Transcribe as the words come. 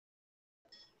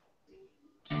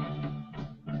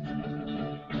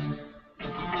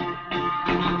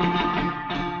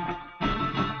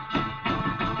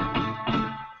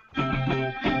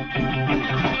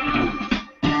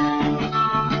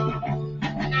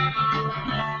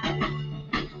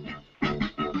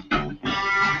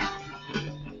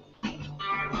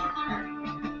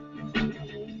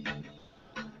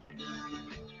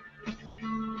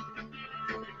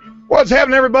What's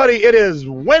happening, everybody? It is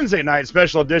Wednesday night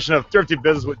special edition of Thrifty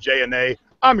Business with Jay and A.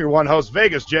 I'm your one host,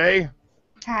 Vegas Jay.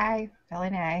 Hi, Billy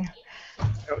and A.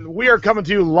 We are coming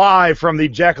to you live from the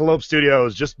Jackalope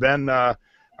Studios.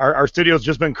 Our studio's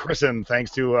just been christened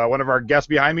thanks to one of our guests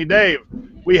behind me, Dave.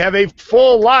 We have a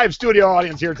full live studio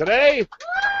audience here today.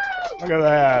 Look at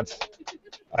that.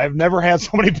 I've never had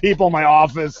so many people in my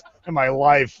office in my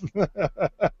life.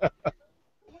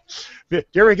 Do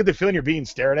you ever get the feeling you're being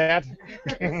stared at?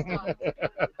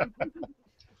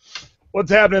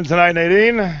 What's happening tonight,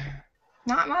 Nadine?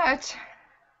 Not much.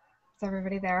 Is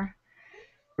everybody there?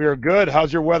 We are good.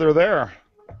 How's your weather there?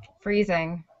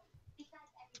 Freezing.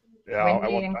 Yeah,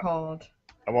 windy and cold.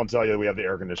 I won't tell you we have the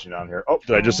air conditioning on here. Oh,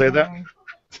 did I just say that?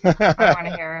 I want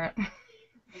to hear it.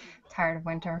 Tired of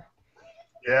winter.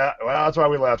 Yeah, well, that's why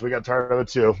we left. We got tired of it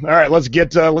too. All right, let's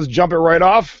jump it right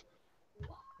off.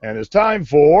 And it's time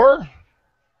for.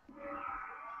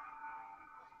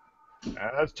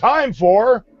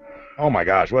 Oh my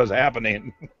gosh, what is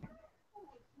happening?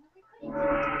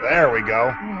 There we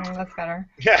go. That's better.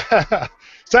 Yeah.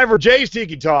 It's time for Jay's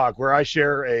Tiki Talk, where I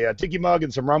share a tiki mug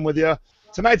and some rum with you.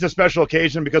 Tonight's a special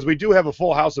occasion because we do have a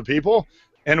full house of people,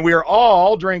 and we are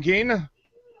all drinking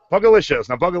Pugalicious.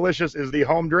 Now, Pugalicious is the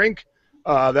home drink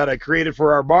that I created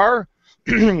for our bar.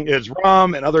 It's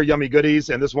rum and other yummy goodies,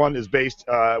 and this one is based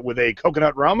with a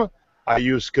coconut rum. I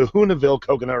use Kahunaville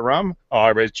coconut rum. Oh,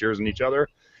 everybody's cheersing each other.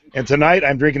 And tonight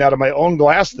I'm drinking out of my own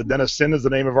glass. The Den of Sin is the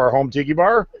name of our home tiki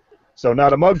bar. So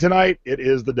not a mug tonight. It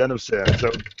is the Den of Sin.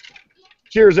 So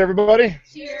cheers, everybody.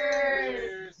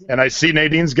 Cheers. And I see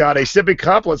Nadine's got a sippy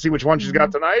cup. Let's see which one she's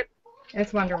got tonight.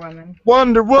 It's Wonder Woman.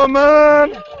 Wonder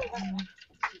Woman.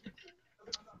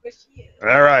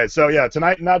 All right. So, yeah,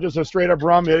 tonight, not just a straight-up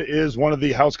rum. It is one of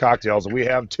the house cocktails, and we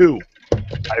have two.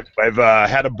 I've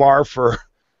had a bar for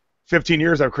 15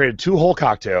 years. I've created 2 whole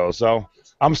cocktails. So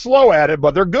I'm slow at it,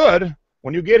 but they're good.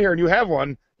 When you get here and you have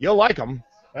one, you'll like them.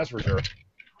 That's for sure.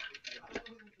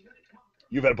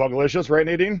 You've had a Pugalicious, right,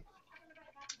 Nadine?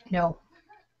 No.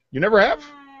 You never have?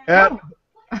 No.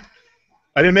 I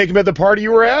didn't make him at the party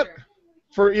you were at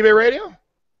for eBay Radio?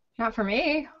 Not for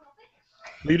me.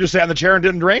 You just sat in the chair and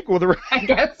didn't drink? I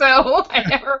guess so.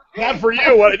 Not for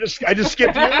you. What? I just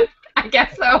skipped you? I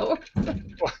guess so.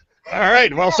 All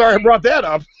right. Well, sorry I brought that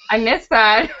up. I missed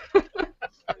that.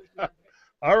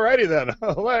 All righty then.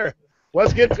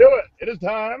 Let's get to it. It is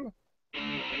time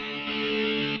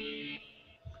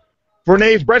for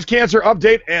Nave's breast cancer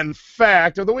update and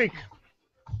fact of the week.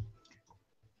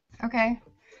 Okay.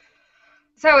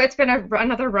 So it's been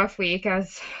another rough week,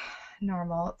 as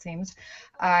normal, it seems.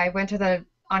 I went to the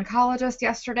oncologist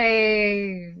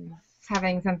yesterday,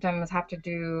 having symptoms, have to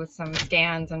do some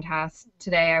scans and tests.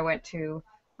 Today I went to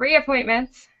 3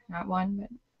 appointments, not 1, but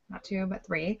not 2, but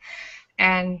 3.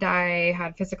 And I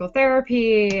had physical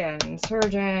therapy and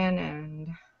surgeon,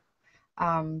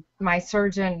 and my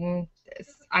surgeon,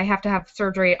 I have to have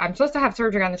surgery. I'm supposed to have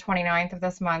surgery on the 29th of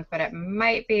this month, but it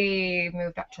might be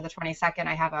moved up to the 22nd.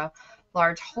 I have a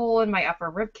large hole in my upper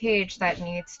rib cage that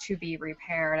needs to be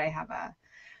repaired. I have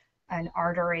an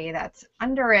artery that's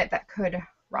under it that could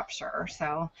rupture.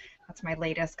 So that's my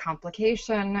latest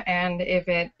complication. And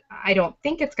I don't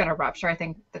think it's going to rupture. I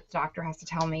think the doctor has to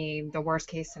tell me the worst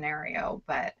case scenario,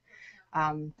 but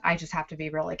I just have to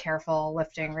be really careful,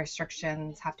 lifting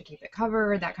restrictions, have to keep it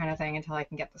covered, that kind of thing until I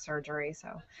can get the surgery. So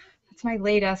that's my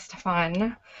latest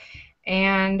fun.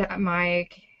 And my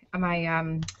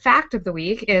fact of the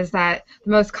week is that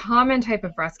the most common type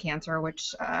of breast cancer,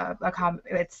 which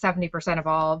it's 70% of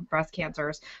all breast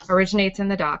cancers, originates in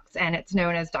the ducts, and it's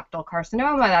known as ductal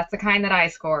carcinoma. That's the kind that I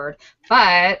scored.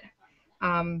 But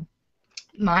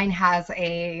mine has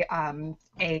a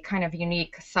kind of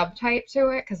unique subtype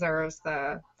to it, because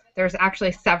there's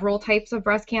actually several types of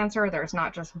breast cancer. There's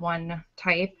not just one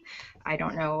type. I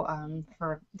don't know,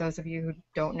 for those of you who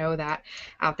don't know that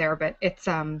out there, but it's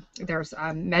there's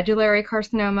medullary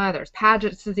carcinoma, there's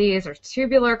Paget's disease, there's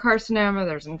tubular carcinoma,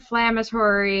 there's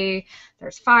inflammatory,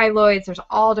 there's phylloids, there's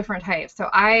all different types. So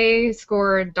I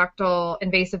scored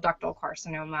invasive ductal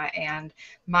carcinoma, and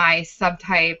my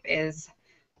subtype is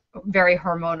very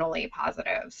hormonally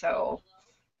positive. So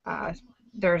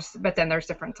there's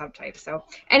different subtypes. So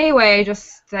anyway,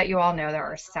 just so that you all know, there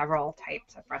are several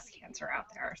types of breast cancer out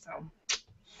there. So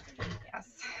yes,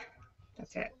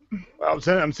 that's it. Well,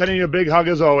 I'm sending you a big hug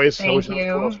as always. Thank I wish you.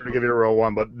 I was closer to give you a real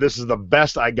one, but this is the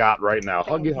best I got right now.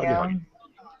 Thank you. Hug.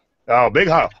 Oh, big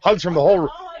hug. Hugs from the whole.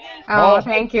 Oh,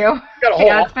 thank you.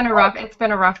 Yeah, it's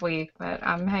been a rough week, but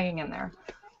I'm hanging in there.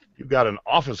 You've got an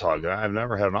office hug. I've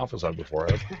never had an office hug before.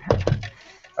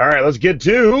 All right, let's get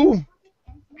to.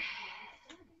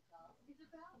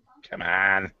 Come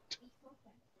on.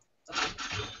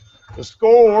 The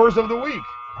scores of the week.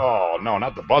 Oh, no,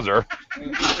 not the buzzer.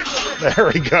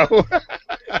 There we go.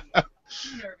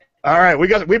 All right,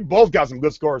 we both got some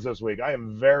good scores this week. I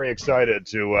am very excited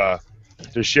to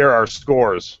share our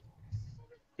scores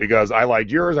because I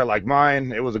liked yours, I liked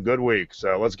mine. It was a good week.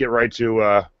 So let's get right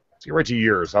to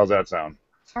yours. How's that sound?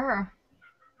 Sure.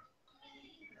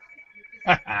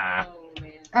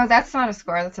 Oh, that's not a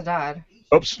score. That's a dud.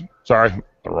 Oops, sorry,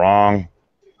 wrong.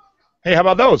 Hey, how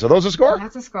about those? Are those a score?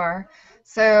 That's a score.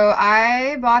 So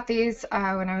I bought these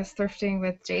when I was thrifting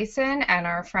with Jason and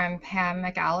our friend Pam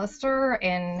McAllister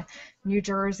in New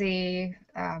Jersey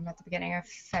at the beginning of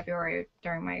February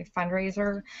during my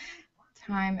fundraiser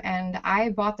time, and I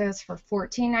bought those for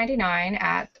 $14.99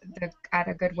 at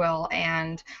a Goodwill,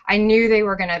 and I knew they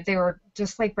were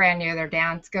just like brand new. They're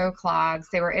Dance Go clogs.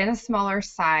 They were in a smaller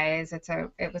size.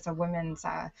 It was a women's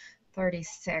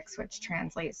 36, which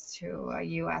translates to a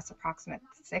US approximate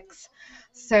 6.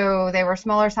 So they were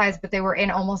smaller size, but they were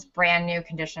in almost brand new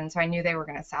condition. So I knew they were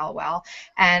going to sell well.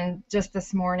 And just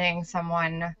this morning,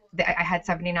 I had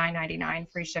 $79.99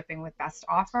 free shipping with best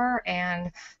offer, and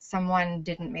someone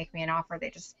didn't make me an offer. They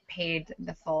just paid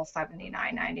the full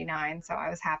 $79.99. So I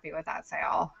was happy with that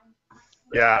sale.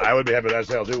 Yeah, I would be happy with that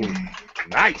sale too.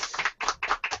 Nice.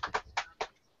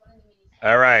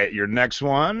 All right, your next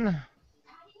one.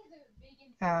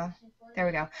 There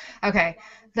we go. Okay,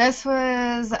 this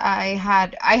was I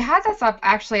had this up.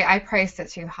 Actually, I priced it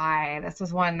too high. This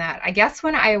was one that I guess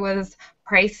when I was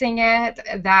pricing it,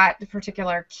 that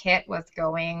particular kit was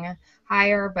going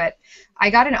higher, but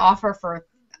I got an offer for.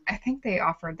 I think they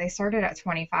started at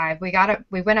 25.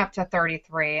 We went up to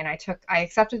 33, and I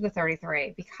accepted the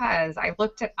 33 because I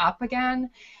looked it up again.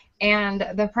 And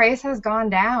the price has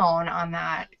gone down on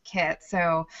that kit.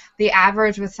 So the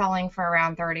average was selling for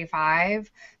around 35.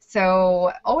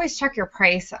 So always check your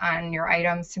price on your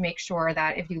items to make sure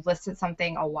that if you listed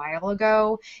something a while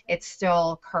ago, it's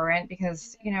still current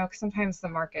because, sometimes the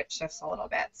market shifts a little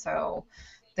bit. So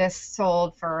this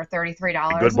sold for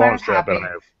 $33. Good bonus tip.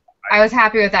 I was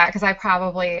happy with that because I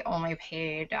probably only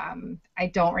paid, I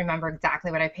don't remember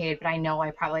exactly what I paid, but I know I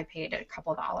probably paid a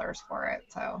couple dollars for it.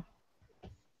 So.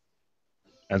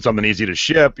 And something easy to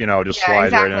ship, just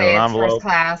slides right in an envelope. It's first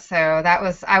class, so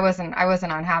I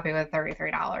wasn't unhappy with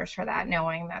 $33 for that,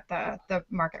 knowing that the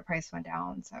market price went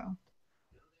down. So.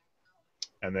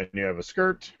 And then you have a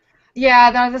skirt.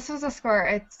 Yeah, no, this was a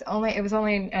skirt. It was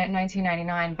only at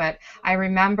 $19.99, but I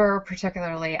remember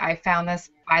particularly I found this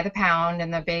by the pound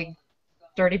in the big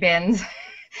dirty bins.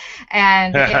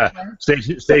 And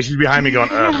Stacy's behind me going,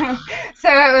 ugh. So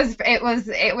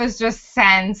it was just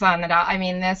cents on the dollar. I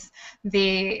mean, this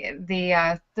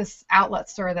outlet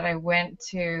store that I went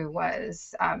to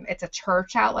was it's a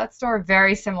church outlet store,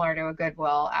 very similar to a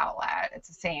Goodwill outlet. It's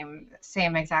the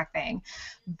same exact thing,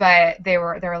 but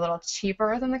they're a little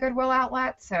cheaper than the Goodwill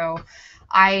outlet. So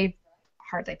I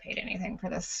hardly paid anything for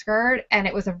this skirt, and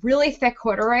it was a really thick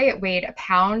corduroy. It weighed 1.5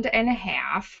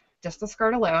 pounds. Just the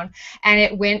skirt alone, and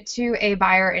it went to a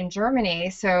buyer in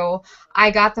Germany. So I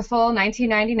got the full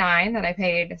 $19.99 that I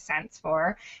paid cents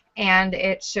for, and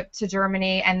it shipped to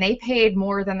Germany, and they paid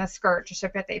more than the skirt to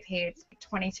ship it. They paid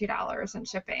 $22 in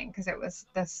shipping because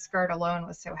the skirt alone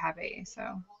was so heavy.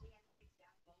 So.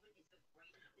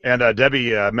 And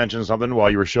Debbie mentioned something while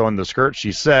you were showing the skirt.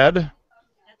 She said, "That's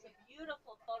a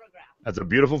beautiful photograph." That's a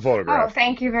beautiful photograph. Oh,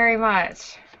 thank you very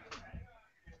much.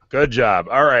 Good job.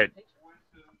 All right.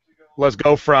 Let's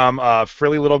go from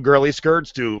frilly little girly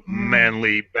skirts to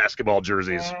manly basketball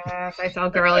jerseys. Yes, I sell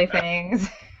girly things.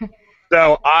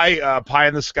 So pie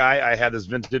in the sky, I had this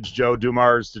vintage Joe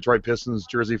Dumars Detroit Pistons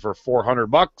jersey for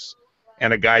 $400,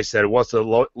 and a guy said, "What's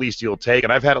the least you'll take?"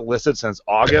 And I've had it listed since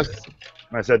August,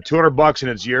 and I said $200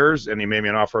 and it's yours, and he made me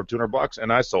an offer of $200,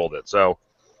 and I sold it. So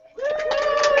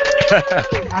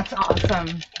that's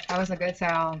awesome. That was a good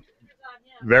sale.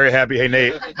 Very happy.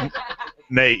 Hey,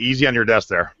 Nate, easy on your desk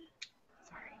there.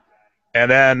 And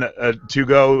then to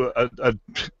go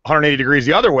 180 degrees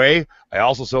the other way, I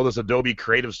also sold this Adobe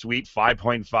Creative Suite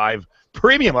 5.5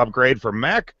 premium upgrade for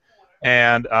Mac.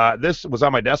 And this was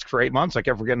on my desk for 8 months. I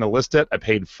kept forgetting to list it. I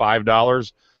paid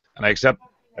 $5, and I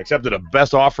accepted a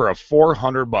best offer of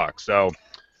 $400. So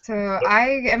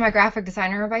I am a graphic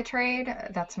designer by trade.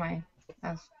 That's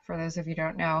for those of you who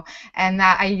don't know. And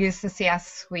that I use the CS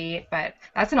Suite, but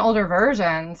that's an older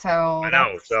version. So I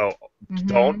know. So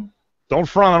Don't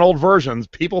front on old versions.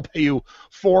 People pay you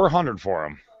 $400 for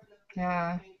them.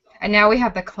 Yeah. And now we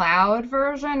have the cloud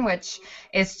version, which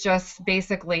is just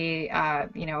basically, an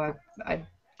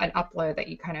upload that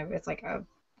you it's like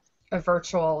a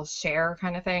virtual share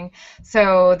kind of thing.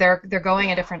 So they're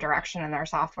going a different direction in their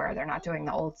software. They're not doing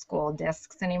the old school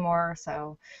discs anymore.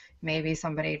 So maybe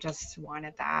somebody just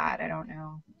wanted that. I don't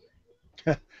know.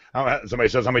 Somebody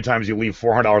says how many times you leave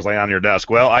 $400 laying on your desk.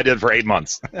 Well, I did for 8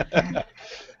 months. And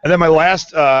then my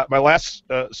last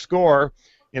score,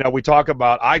 I talk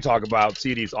about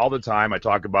CDs all the time. I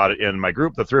talk about it in my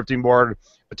group, the Thrifting Board.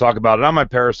 I talk about it on my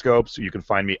Periscope, so you can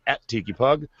find me at Tiki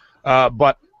Pug.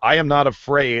 But I am not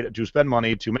afraid to spend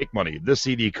money to make money. This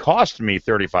CD cost me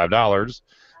 $35,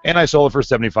 and I sold it for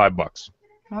 $75.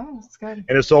 Oh, that's good.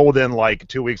 And it sold within like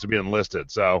 2 weeks of being listed.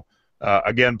 So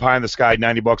again, pie in the sky,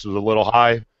 $90 was a little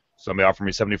high. Somebody offered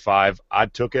me $75. I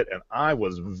took it, and I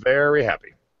was very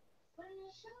happy.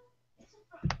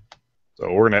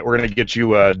 So we're gonna get you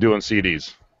doing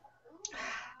CDs.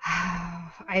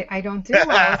 I don't do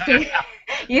well.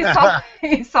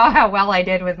 You saw how well I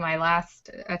did with my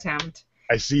last attempt.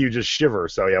 I see you just shiver.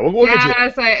 So yeah, we'll get you.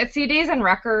 So CDs and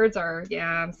records are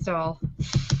I'm still.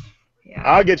 Yeah.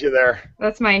 I'll get you there.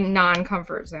 That's my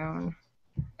non-comfort zone.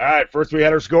 All right, first we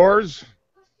had our scores.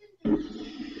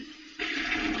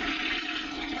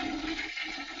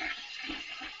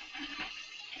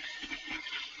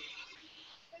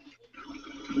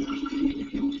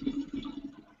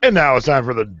 And now it's time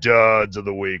for the duds of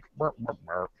the week.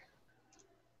 All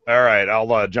right,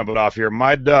 I'll jump it off here.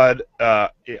 My dud,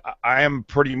 I am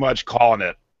pretty much calling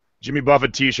it. Jimmy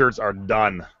Buffett t-shirts are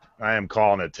done. I am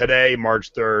calling it. Today,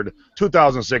 March 3rd,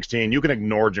 2016, you can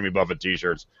ignore Jimmy Buffett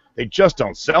t-shirts. They just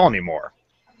don't sell anymore.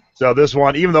 So this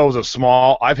one, even though it was a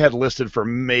small, I've had listed for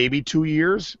maybe 2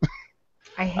 years.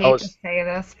 I hate to say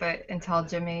this, but until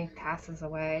Jimmy passes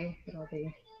away, it'll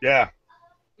be... Yeah.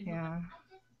 Yeah.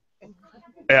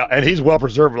 Yeah, and he's well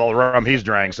preserved with all the rum he's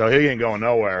drank, so he ain't going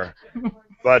nowhere.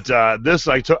 But this,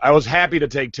 I was happy to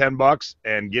take $10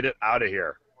 and get it out of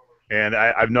here, and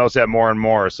I've noticed that more and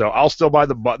more. So I'll still buy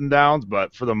the button downs,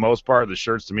 but for the most part, the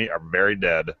shirts to me are very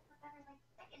dead.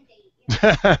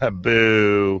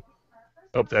 Boo!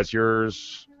 Oh, that's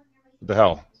yours. What the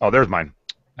hell? Oh, there's mine.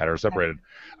 I had her separated.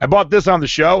 I bought this on the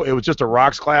show. It was just a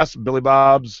rocks class, Billy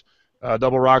Bob's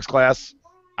double rocks class.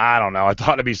 I don't know. I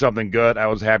thought it'd be something good. I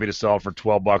was happy to sell it for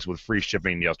 $12 with free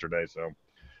shipping yesterday. So,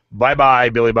 bye-bye,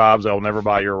 Billy Bob's. I will never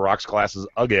buy your rocks glasses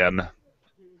again.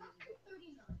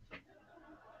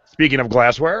 Speaking of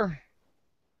glassware.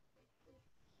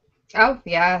 Oh,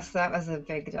 yes, that was a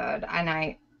big dud.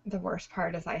 And the worst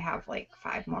part is I have like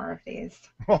 5 more of these.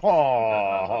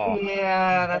 Oh.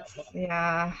 Yeah.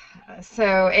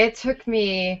 So it took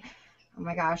me... Oh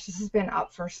my gosh, this has been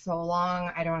up for so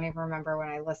long. I don't even remember when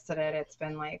I listed it. It's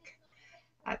been like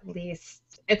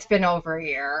it's been over a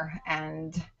year,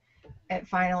 and it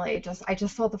finally I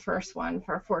just sold the first one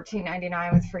for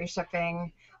 $14.99 with free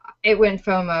shipping. It went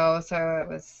FOMO, so it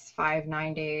was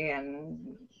 $5.90,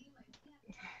 and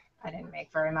I didn't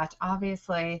make very much,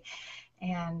 obviously.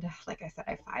 And like I said,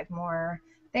 I have 5 more.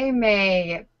 They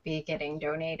may be getting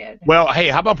donated. Well, hey,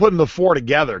 how about putting the 4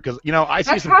 together? Because I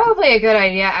see that's probably a good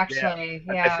idea, actually.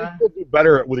 Yeah. I think you'll do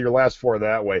better with your last 4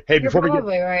 that way. Hey, You're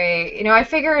probably right. I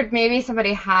figured maybe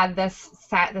somebody had this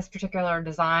particular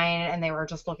design, and they were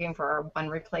just looking for one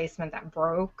replacement that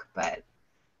broke. But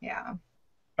yeah.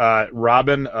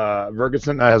 Robin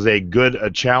Ferguson has a good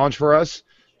challenge for us.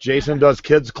 Jason does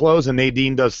kids' clothes, and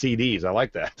Nadine does CDs. I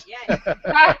like that.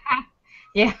 Yeah.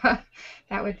 Yeah,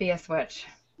 that would be a switch.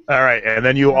 All right, and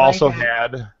then you also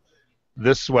had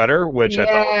this sweater, which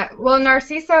well,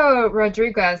 Narciso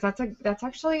Rodriguez. That's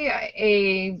actually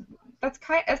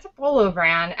it's a polo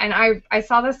brand, and I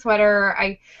saw this sweater.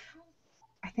 I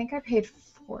think I paid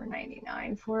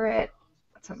 $4.99 for it.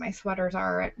 That's what my sweaters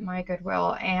are at my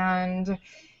Goodwill, and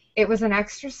it was an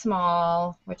extra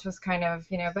small, which was kind of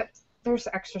but there's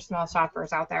extra small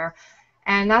shoppers out there,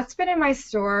 and that's been in my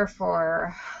store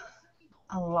for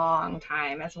a long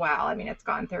time as well. I mean, it's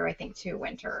gone through, I think, 2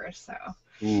 winters, so.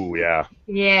 Ooh, yeah.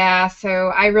 Yeah, so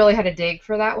I really had to dig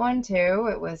for that one, too.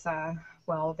 It was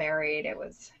well varied.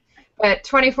 But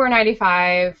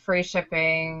 $24.95, free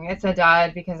shipping. It's a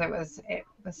dud because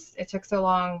it took so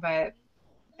long, but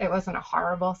it wasn't a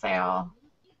horrible sale.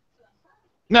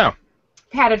 No.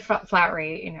 Padded flat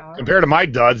rate, Compared to my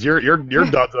duds, your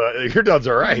duds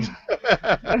are right.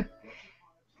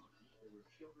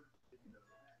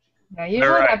 Yeah,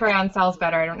 usually that brand sells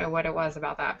better. I don't know what it was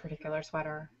about that particular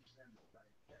sweater.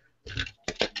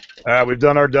 We've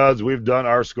done our duds, we've done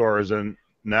our scores, and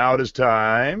now it is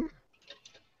time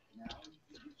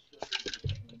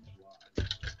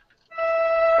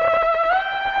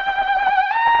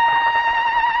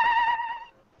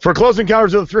for Close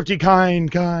Encounters of the Thrifty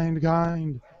kind.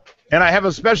 And I have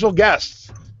a special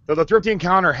guest. the Thrifty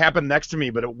Encounter happened next to me,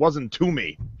 but it wasn't to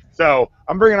me. So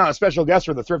I'm bringing on a special guest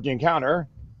for the Thrifty Encounter.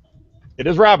 It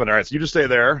is Robin. All right, so you just stay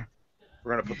there.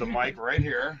 We're going to put the mic right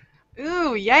here.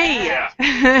 Ooh, yay! Yeah.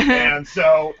 And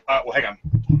so, well, hang on.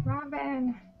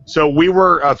 Robin. So we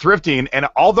were thrifting, and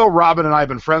although Robin and I have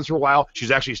been friends for a while, she's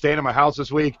actually staying at my house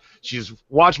this week. She's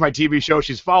watched my TV show.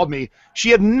 She's followed me. She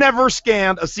had never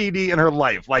scanned a CD in her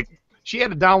life. Like, she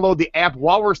had to download the app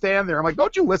while we're standing there. I'm like,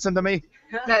 don't you listen to me?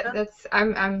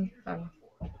 I'm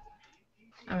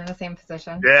in the same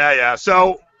position. Yeah.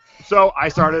 So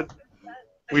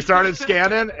we started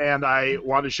scanning, and I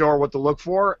wanted to show her what to look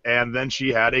for, and then she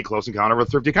had a close encounter with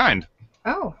Thrifty Kind.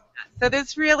 Oh. So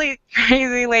this really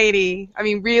crazy lady, I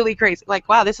mean, really crazy, like,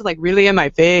 wow, this is like really in my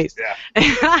face.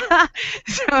 Yeah.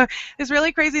 So this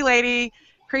really crazy lady,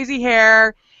 crazy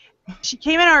hair, she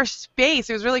came in our space.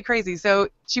 It was really crazy. So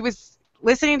she was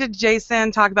listening to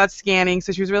Jason talk about scanning,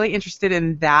 so she was really interested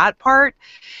in that part.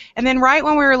 And then right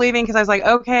when we were leaving, because I was like,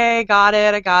 okay, I got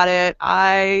it.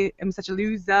 I am such a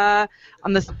loser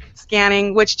on the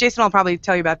scanning, which Jason will probably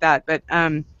tell you about that. But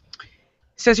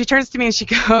so she turns to me and she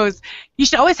goes, you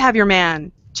should always have your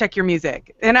man check your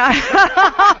music. And I,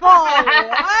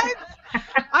 what?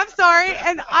 I'm sorry.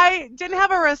 And I didn't have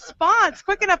a response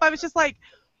quick enough. I was just like,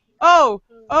 oh,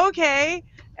 okay.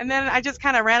 And then I just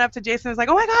kind of ran up to Jason and was like,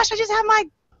 oh my gosh, I just have my,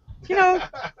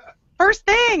 first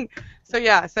thing. So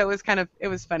yeah, so it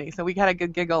was funny. So we had a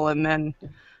good giggle, and then,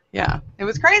 yeah, it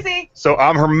was crazy. So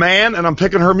I'm her man, and I'm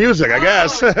picking her music, I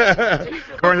guess.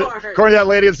 according to that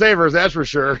lady at Savers, that's for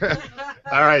sure.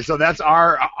 All right, so that's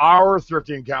our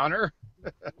Thrifty Encounter.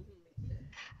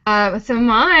 So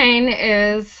mine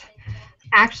is,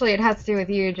 actually, it has to do with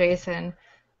you, Jason.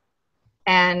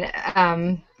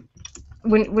 And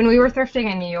when we were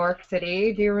thrifting in New York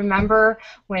City, do you remember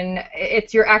when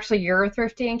it's actually your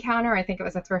Thrifty Encounter? I think it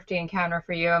was a Thrifty Encounter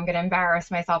for you. I'm going to embarrass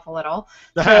myself a little.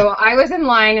 So I was in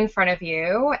line in front of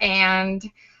you, and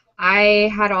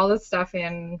I had all this stuff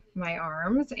in my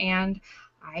arms, and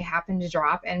I happened to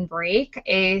drop and break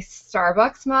a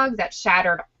Starbucks mug that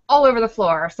shattered all over the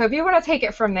floor. So if you want to take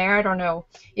it from there, I don't know.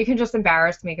 You can just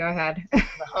embarrass me. Go ahead.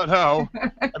 No.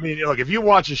 I mean, look, if you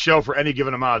watch a show for any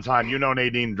given amount of time, you know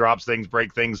Nadine drops things,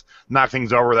 break things, knock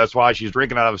things over. That's why she's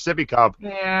drinking out of a sippy cup.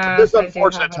 Yeah. This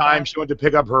unfortunate time, she went to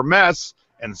pick up her mess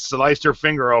and sliced her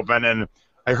finger open, and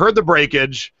I heard the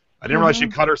breakage. I didn't realize she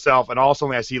cut herself, and all of a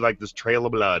sudden I see like this trail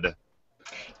of blood.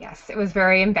 Yes, it was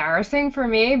very embarrassing for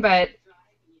me, but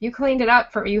you cleaned it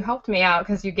up. You helped me out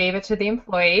because you gave it to the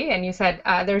employee, and you said,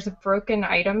 there's a broken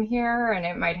item here, and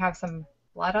it might have some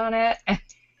blood on it.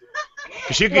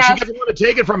 She doesn't want to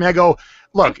take it from me. I go,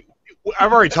 look,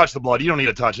 I've already touched the blood. You don't need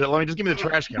to touch it. Let me just give me the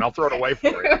trash can. I'll throw it away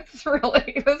for you.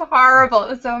 It was horrible. It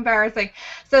was so embarrassing.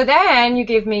 So then you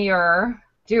gave me your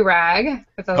do-rag.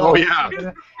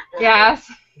 Yeah.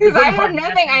 Yes. Because I had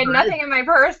nothing. I had nothing in my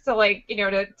purse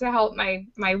to to help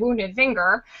my wounded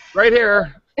finger. Right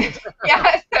here.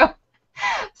 Yeah.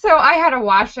 So I had to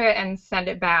wash it and send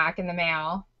it back in the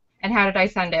mail. And how did I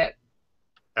send it?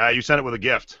 You sent it with a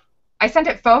gift. I sent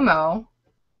it FOMO.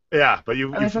 Yeah, but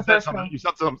you sent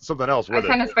something else with it. I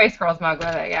sent a Spice Girls mug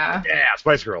with it, yeah. Yeah,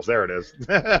 Spice Girls, there it is.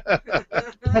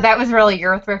 But that was really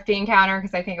your Thrifty Encounter,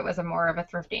 because I think it was more of a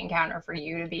Thrifty Encounter for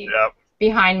you to be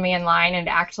behind me in line and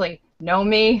to actually know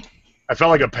me. I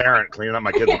felt like a parent cleaning up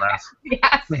my kid's mess.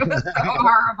 Yes, it was so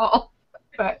horrible.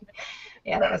 But,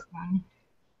 yeah, that was fun.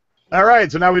 All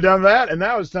right, so now we've done that, and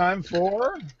now it's time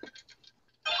for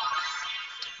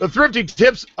the Thrifty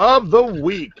Tips of the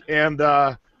Week. And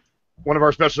one of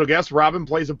our special guests, Robin,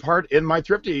 plays a part in my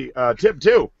Thrifty tip,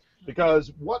 too.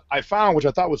 Because what I found, which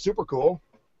I thought was super cool,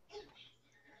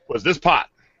 was this pot.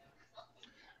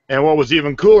 And what was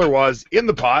even cooler was, in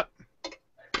the pot,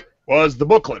 was the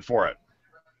booklet for it.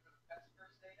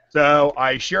 So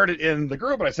I shared it in the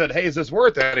group, and I said, hey, is this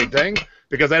worth anything?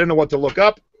 Because I didn't know what to look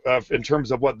up in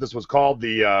terms of what this was called,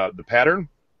 the pattern.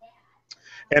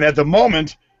 And at the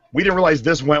moment, we didn't realize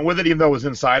this went with it, even though it was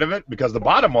inside of it, because the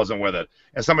bottom wasn't with it.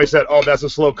 And somebody said, oh, that's a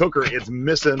slow cooker. It's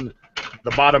missing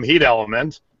the bottom heat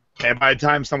element. And by the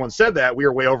time someone said that, we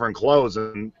were way over in close.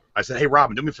 And I said, hey,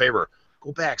 Robin, do me a favor.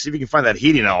 Go back, see if you can find that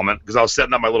heating element, because I was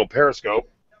setting up my little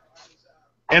periscope.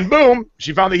 And boom,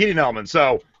 she found the heating element.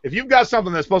 So if you've got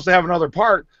something that's supposed to have another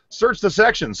part, search the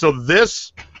section. So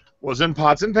this was in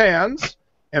pots and pans,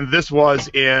 and this was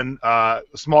in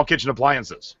small kitchen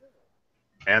appliances.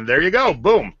 And there you go.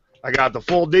 Boom. I got the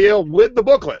full deal with the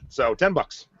booklet. So $10.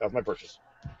 That was my purchase.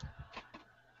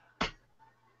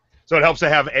 So it helps to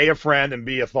have A, a friend, and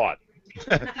B, a thought.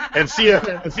 and see a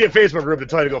Facebook group to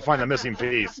tell you to go find the missing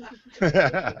piece.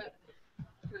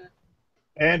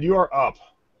 And you are up.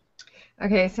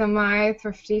 Okay, so my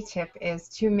thrifty tip is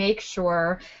to make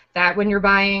sure that when you're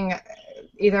buying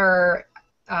either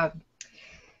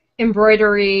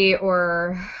embroidery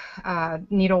or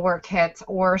needlework kits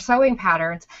or sewing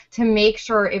patterns, to make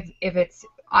sure if it's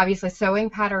obviously sewing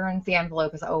patterns, the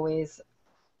envelope is always,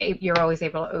 you're always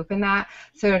able to open that.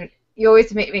 So you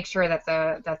always make sure that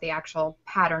the actual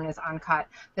pattern is uncut,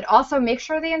 but also make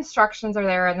sure the instructions are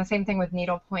there. And the same thing with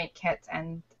needlepoint kits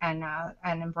and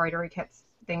embroidery kits,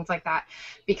 things like that,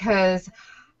 because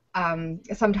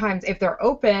sometimes if they're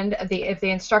opened, if the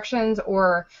instructions,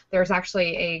 or there's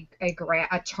actually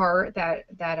a chart that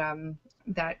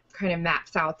kind of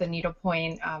maps out the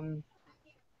needlepoint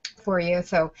for you.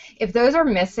 So if those are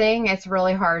missing, it's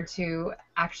really hard to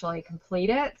actually complete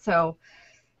it. So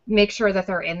make sure that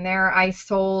they're in there. I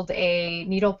sold a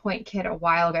needlepoint kit a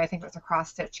while ago. I think it was a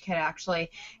cross-stitch kit,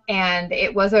 actually, and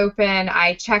it was open.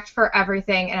 I checked for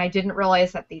everything, and I didn't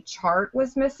realize that the chart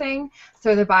was missing.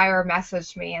 So the buyer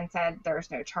messaged me and said,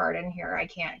 there's no chart in here. I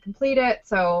can't complete it.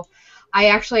 So I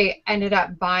actually ended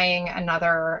up buying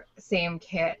another same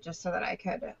kit just so that I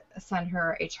could send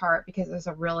her a chart, because it was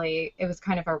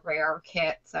kind of a rare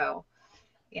kit. So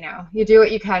you do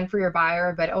what you can for your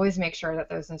buyer, but always make sure that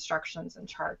those instructions and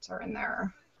charts are in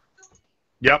there.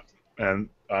 Yep. And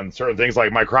on certain things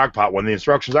like my crock pot, when the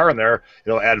instructions are in there,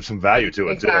 it'll add some value to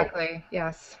it, too. Exactly,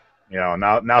 yes.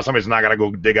 Now somebody's not going to go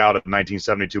dig out a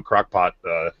 1972 crock pot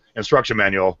instruction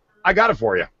manual. I got it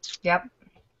for you. Yep.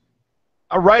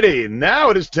 Alrighty, now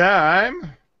it is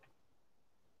time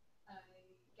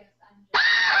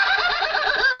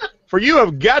for You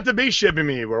Have Got to Be Shipping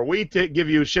Me, where we give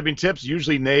you shipping tips,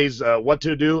 usually Nays what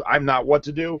to do. I'm not what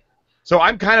to do. So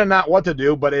I'm kind of not what to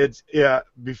do, but it's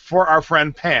before our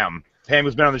friend Pam. Pam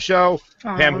has been on the show.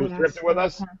 Pam who's thrifting with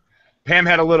us. Pam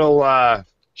had a little,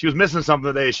 she was missing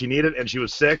something today she needed, and she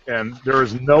was sick, and there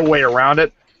was no way around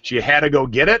it. She had to go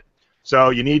get it. So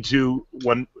you need to,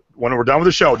 when we're done with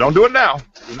the show, don't do it now.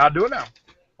 Do not do it now.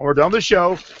 When we're done with the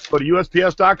show, go to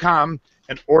USPS.com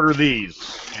and order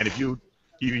these. And if you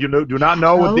do not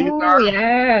know what these are. Oh,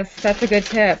 yes. That's a good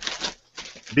tip.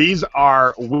 These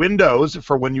are windows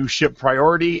for when you ship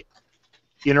Priority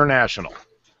International.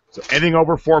 So anything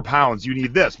over 4 pounds, you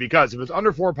need this, because if it's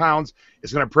under 4 pounds,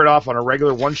 it's going to print off on a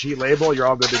regular one-sheet label. You're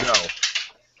all good to go.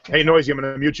 Hey, Noisy, I'm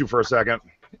going to mute you for a second.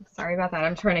 Sorry about that.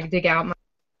 I'm trying to dig out my...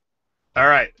 All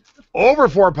right. Over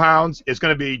 4 pounds, it's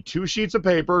going to be 2 sheets of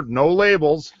paper, no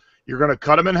labels. You're going to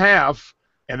cut them in half.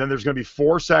 And then there's going to be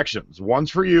 4 sections. One's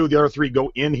for you. The other 3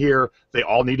 go in here. They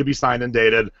all need to be signed and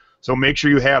dated. So make sure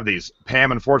you have these.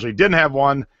 Pam, unfortunately, didn't have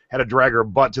one. Had to drag her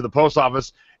butt to the post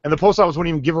office. And the post office wouldn't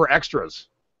even give her extras.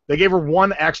 They gave her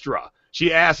 1 extra.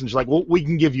 She asked, and she's like, well, we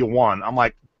can give you 1. I'm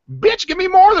like, bitch, give me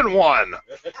more than 1.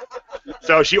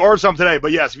 So she ordered some today.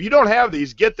 But, yes, if you don't have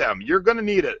these, get them. You're going to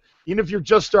need it. Even if you're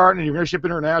just starting and you're going to ship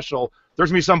international, there's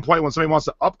going to be some point when somebody wants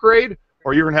to upgrade,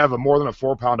 or you're going to have more than a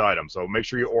 4-pound item. So make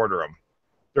sure you order them.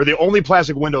 They're the only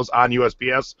plastic windows on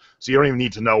USPS, so you don't even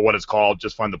need to know what it's called.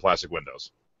 Just find the plastic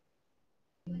windows.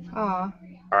 Oh.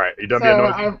 All right, you done being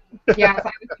noisy? Yes,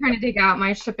 I was trying to dig out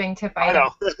my shipping tip item.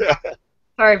 I know.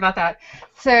 Sorry about that.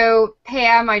 So,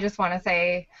 Pam, I just want to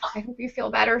say I hope you feel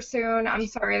better soon. I'm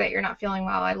sorry that you're not feeling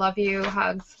well. I love you.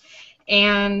 Hugs.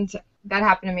 And that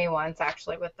happened to me once,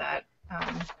 actually, with that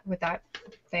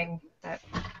thing, that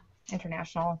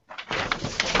international,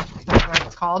 whatever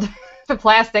it's called, the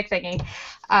plastic thingy.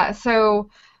 So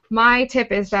my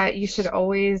tip is that you should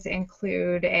always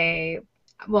include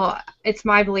it's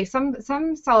my belief,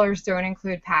 some sellers don't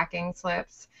include packing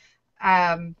slips,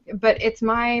 but it's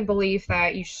my belief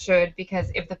that you should,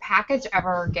 because if the package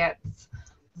ever gets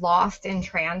lost in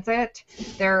transit,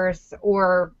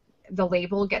 or the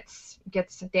label gets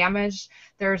damaged,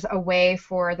 there's a way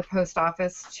for the post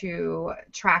office to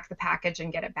track the package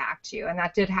and get it back to you. And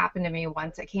that did happen to me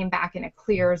once. It came back in a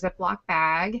clear Ziploc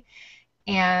bag,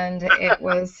 and it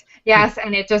was, yes,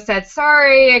 and it just said,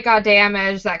 sorry, it got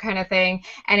damaged, that kind of thing.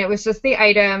 And it was just the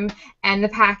item and the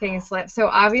packing slip. So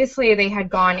obviously they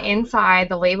had gone inside,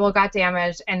 the label got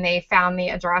damaged, and they found the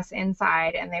address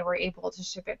inside, and they were able to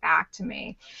ship it back to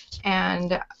me.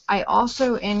 And I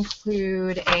also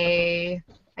include I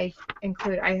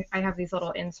have these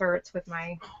little inserts with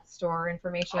my store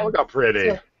information. Oh, look how pretty.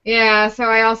 So, yeah, so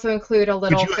I also include a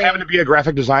little Did you happen to be a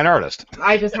graphic design artist?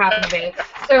 I just happen to be.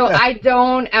 So I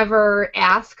don't ever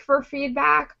ask for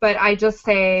feedback, but I just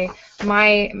say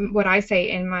what I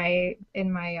say in my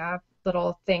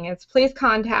little thing is, please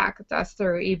contact us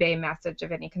through eBay message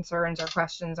if any concerns or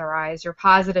questions arise. Your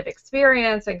positive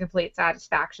experience and complete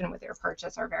satisfaction with your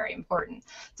purchase are very important.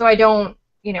 So I don't,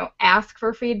 ask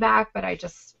for feedback, but I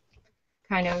just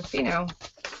kind of,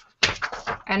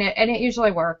 and it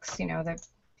usually works. You know, that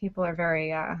people are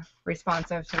very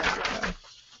responsive to that. So.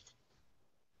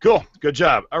 Cool. Good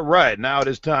job. All right. Now it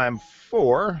is time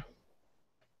for.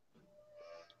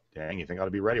 Dang, you think I ought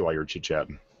to be ready while you're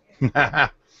chit-chatting. I'm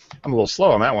a little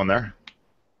slow on that one there.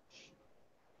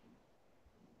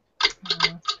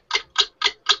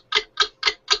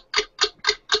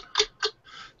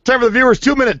 Time for the viewers'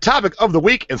 2-minute topic of the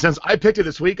week, and since I picked it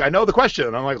this week, I know the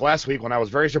question, unlike last week when I was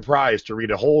very surprised to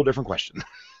read a whole different question.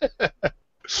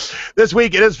 This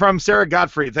week it is from Sarah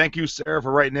Godfrey. Thank you, Sarah,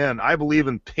 for writing in. I believe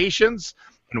in patience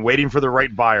and waiting for the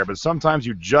right buyer, but sometimes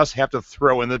you just have to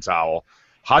throw in the towel.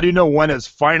 How do you know when it's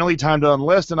finally time to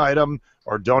enlist an item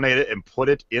or donate it and put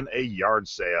it in a yard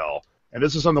sale? And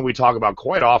this is something we talk about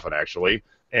quite often, actually,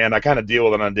 and I kind of deal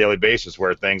with it on a daily basis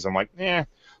where things I'm like, eh.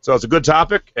 So it's a good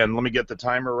topic, and let me get the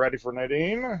timer ready for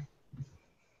Nadine. All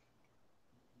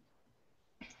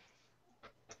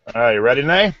right, you ready,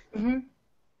 Nay? Mm-hmm.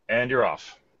 And you're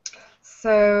off.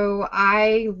 So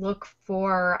I look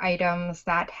for items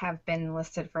that have been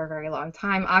listed for a very long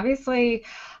time. Obviously,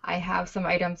 I have some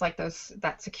items like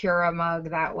that Sakura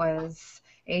mug that was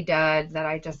a dud that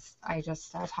I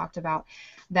just talked about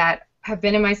that have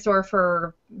been in my store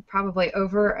for probably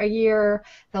over a year.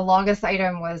 The longest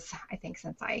item was, I think,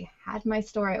 since I had my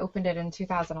store. I opened it in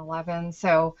 2011.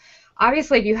 So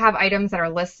obviously, if you have items that are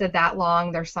listed that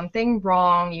long, there's something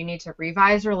wrong. You need to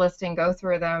revise your listing, go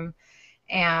through them,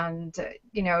 and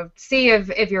see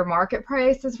if your market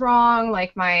price is wrong,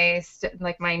 like my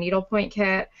needlepoint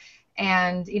kit,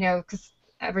 and because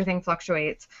everything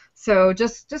fluctuates. So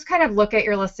just kind of look at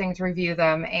your listings, review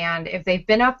them, and if they've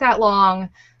been up that long,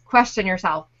 question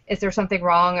yourself: is there something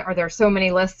wrong? Are there so many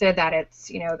listed that is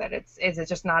it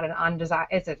just not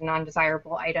is it an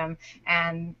undesirable item?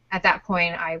 And at that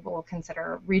point, I will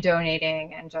consider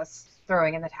redonating and just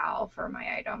throwing in the towel for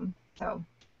my item. So.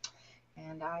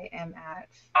 And I am at.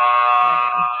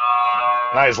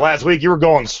 Nice. Last week you were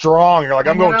going strong. You're like,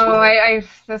 I'm going.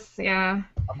 Yeah.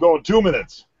 I'm going 2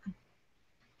 minutes.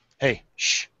 Hey,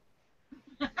 shh.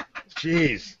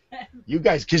 Jeez, you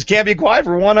guys just can't be quiet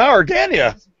for 1 hour, can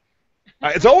you?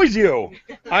 It's always you.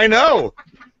 I know.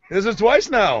 This is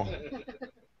twice now.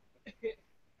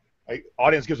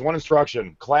 Audience gives one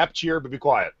instruction: clap, cheer, but be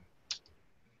quiet.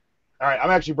 All right,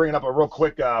 I'm actually bringing up a real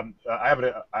quick. I'll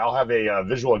have a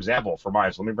visual example for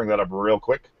mine. So let me bring that up real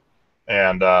quick.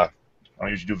 And I don't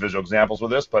usually do visual examples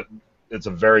with this, but it's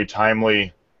a very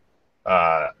timely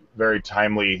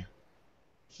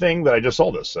thing that I just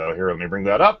sold this. So here, let me bring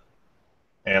that up,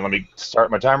 and let me start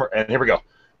my timer. And here we go.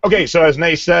 Okay, so as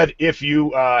Nay said, if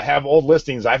you have old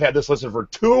listings, I've had this listed for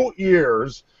 2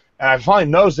 years, and I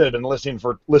finally noticed it had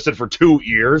been listed for 2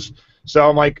 years. So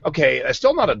I'm like, okay, it's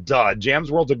still not a dud.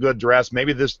 Jam's World's a good dress.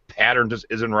 Maybe this pattern just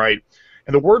isn't right.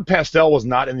 And the word pastel was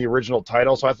not in the original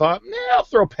title, so I thought, I'll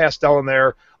throw pastel in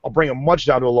there. I'll bring it much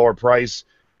down to a lower price.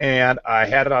 And I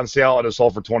had it on sale, and it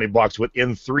sold for $20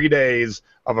 within 3 days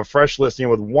of a fresh listing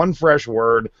with one fresh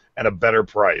word and a better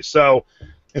price. So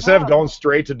instead of going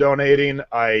straight to donating,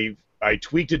 I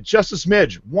tweaked it just a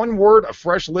smidge. One word, a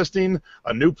fresh listing,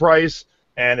 a new price,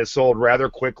 and it sold rather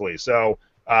quickly. So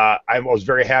I was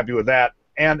very happy with that.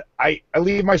 And I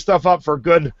leave my stuff up for a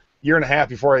good year and a half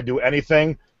before I do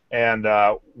anything. And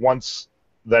once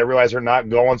that I realize they're not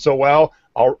going so well,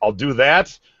 I'll do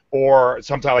that. Or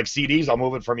sometimes like CDs, I'll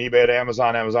move it from eBay to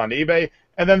Amazon, Amazon to eBay.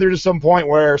 And then there's just some point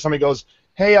where somebody goes,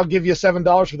 hey, I'll give you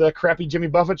 $7 for that crappy Jimmy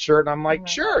Buffett shirt. And I'm like,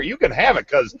 sure, you can have it,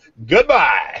 because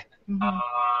goodbye. Mm-hmm.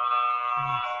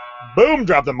 Boom,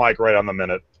 drop the mic right on the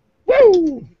minute.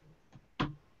 Woo!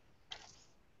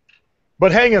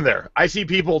 But hang in there. I see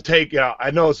people take,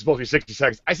 I know it's supposed to be 60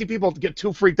 seconds. I see people get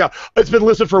too freaked out. It's been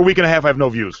listed for a week and a half. I have no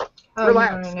views.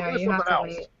 Relax. No, you have to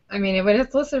wait. I mean, when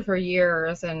it's listed for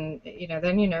years, and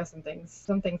then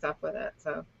something's up with it.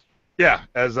 So. Yeah,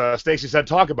 as Stacy said,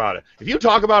 talk about it. If you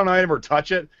talk about an item or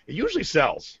touch it, it usually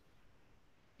sells.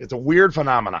 It's a weird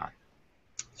phenomenon.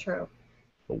 True.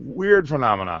 A weird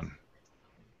phenomenon.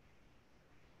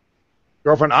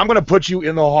 Girlfriend, I'm going to put you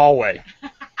in the hallway.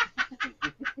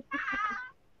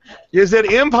 Is it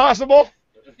impossible?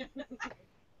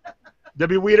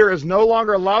 Debbie Weeder is no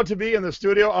longer allowed to be in the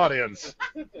studio audience.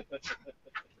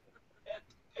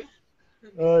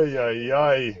 Ay, ay,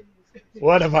 ay.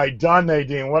 What have I done,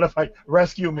 Nadine? What have I...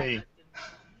 Rescue me.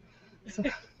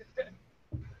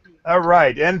 All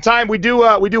right, and we do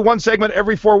one segment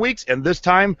every 4 weeks, and this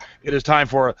time it is time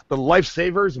for the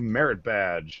Lifesavers Merit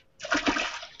Badge.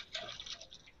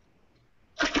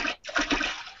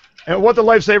 And what the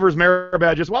Lifesavers Merit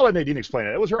Badge is, well, let Nadine explain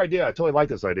it. It was her idea. I totally like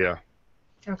this idea.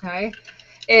 Okay.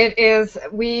 It is,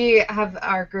 we have,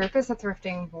 our group is a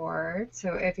thrifting board,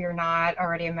 so if you're not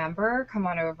already a member, come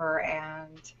on over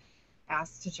and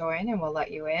ask to join and we'll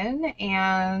let you in.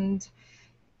 And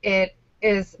it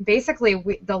is basically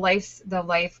the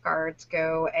lifeguards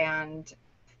go and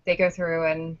they go through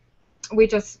and we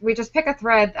just pick a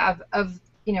thread of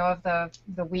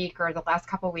the week or the last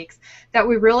couple of weeks that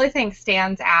we really think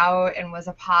stands out and was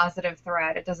a positive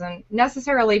thread. It doesn't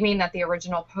necessarily mean that the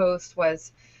original post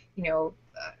was,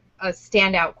 a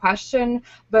standout question,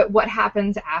 but what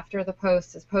happens after the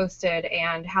post is posted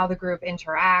and how the group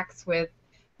interacts with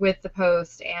the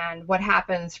post and what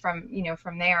happens from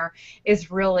there is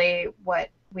really what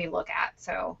we look at.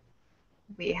 So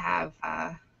we have,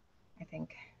 I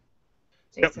think.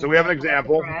 Yep, so we have an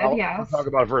example. I'll Yes. talk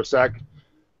about it for a sec.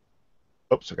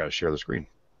 Oops, I got to share the screen.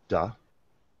 Duh.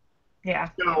 Yeah.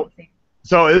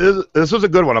 So this was a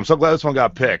good one. I'm so glad this one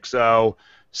got picked. So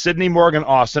Sydney Morgan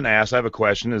Austin asked, I have a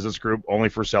question. Is this group only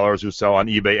for sellers who sell on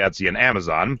eBay, Etsy, and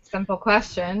Amazon? Simple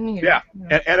question. Yeah,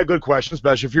 and a good question,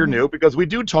 especially if you're new, because we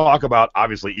do talk about,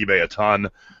 obviously, eBay a ton,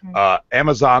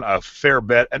 Amazon a fair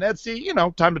bit, and Etsy,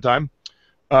 time to time.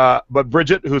 But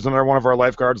Bridget, who's another one of our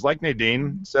lifeguards, like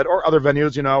Nadine said, or other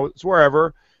venues, it's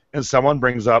wherever, and someone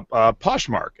brings up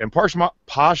Poshmark. And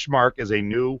Poshmark is a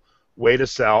new way to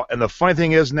sell. And the funny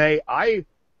thing is,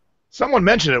 someone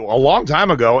mentioned it a long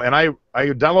time ago, and I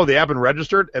downloaded the app and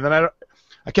registered, and then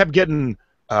I kept getting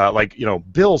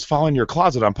bills following your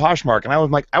closet on Poshmark, and I was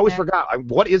like, I always forgot,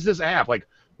 what is this app? Like,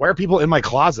 why are people in my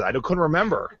closet? I couldn't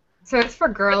remember. So it's for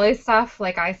girly stuff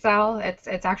like I sell. It's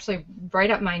actually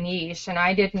right up my niche, and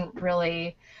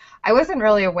I wasn't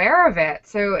really aware of it.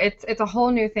 So it's a whole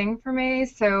new thing for me.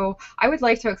 So I would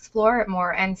like to explore it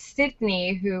more. And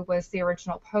Sydney, who was the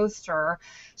original poster,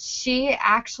 she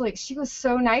was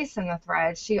so nice in the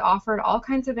thread. She offered all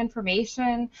kinds of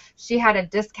information. She had a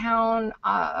discount,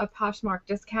 a Poshmark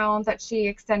discount that she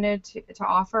extended to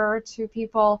offer to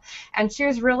people. And she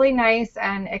was really nice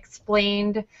and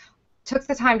took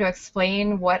the time to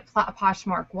explain what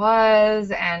Poshmark was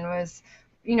and was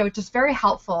just very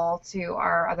helpful to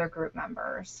our other group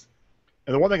members.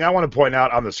 And the one thing I want to point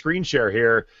out on the screen share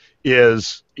here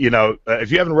is,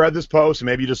 if you haven't read this post and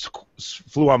maybe you just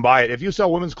flew on by it, if you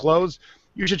sell women's clothes,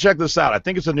 you should check this out. I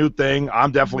think it's a new thing.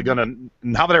 I'm definitely going to,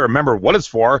 now that I remember what it's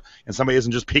for and somebody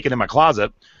isn't just peeking in my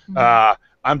closet,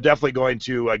 I'm definitely going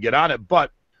to get on it.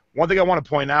 But one thing I want to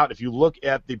point out, if you look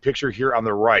at the picture here on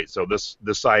the right, so this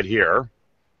side here,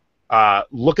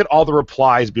 look at all the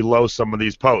replies below some of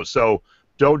these posts. So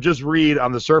don't just read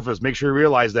on the surface. Make sure you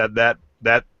realize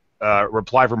that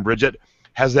reply from Bridget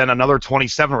has then another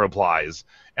 27 replies,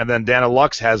 and then Dana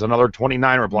Lux has another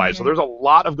 29 replies. So there's a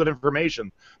lot of good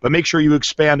information, but make sure you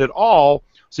expand it all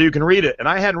so you can read it. And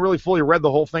I hadn't really fully read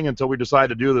the whole thing until we decided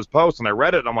to do this post, and I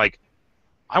read it, and I'm like,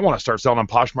 I want to start selling on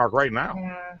Poshmark right now.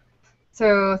 Yeah.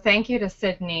 So thank you to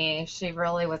Sydney. She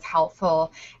really was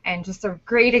helpful and just a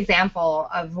great example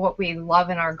of what we love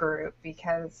in our group,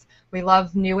 because we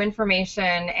love new information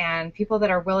and people that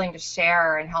are willing to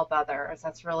share and help others.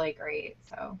 That's really great.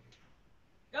 So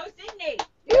go Sydney!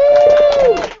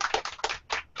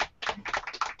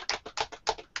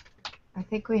 I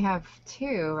think we have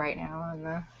 2 right now on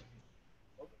the.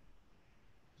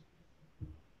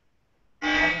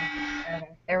 Okay,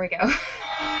 there we go.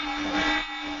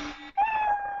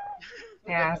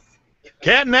 Yes.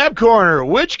 Cat nap corner.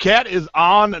 Which cat is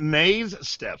on Nay's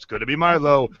steps? Could it be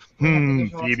Milo?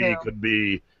 Phoebe could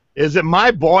be. Is it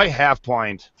my boy Half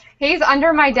Point? He's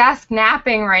under my desk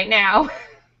napping right now.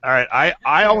 All right.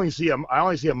 I only see him. I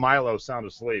only see a Milo sound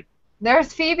asleep.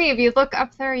 There's Phoebe. If you look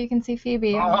up there, you can see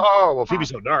Phoebe. Oh, well, Phoebe's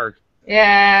so dark.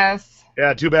 Yes.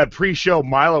 Yeah, too bad pre-show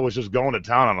Milo was just going to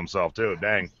town on himself, too.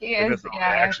 Dang. He is,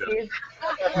 yeah.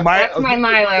 That's my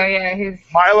Milo, yeah.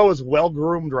 Milo is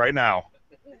well-groomed right now.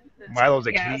 Milo's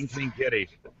a clean kitty.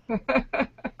 All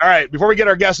right, before we get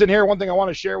our guests in here, one thing I want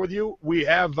to share with you, we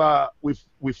have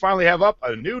we finally have up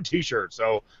a new T-shirt,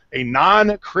 so a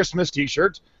non-Christmas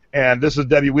T-shirt, and this is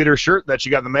Debbie Weeder's shirt that she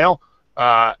got in the mail,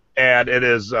 and it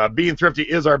is "Being Thrifty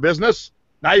is Our Business."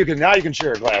 Now you can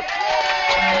share it, Glad.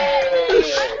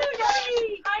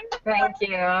 Thank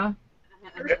you.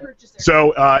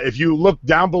 So if you look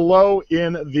down below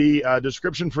in the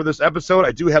description for this episode,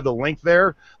 I do have the link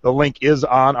there. The link is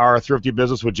on our Thrifty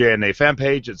Business with Jay and Nate fan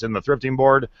page. It's in the thrifting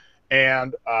board,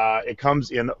 and it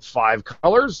comes in 5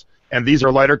 colors. And these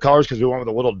are lighter colors because we went with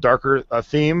a little darker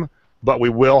theme, but we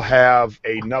will have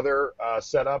another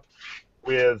setup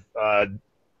with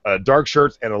dark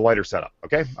shirts and a lighter setup.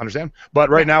 Okay, understand?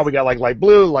 But right now we got like light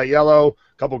blue, light yellow,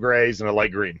 a couple grays, and a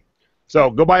light green. So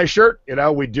go buy a shirt. You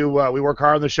know, we work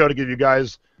hard on the show to give you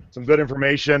guys some good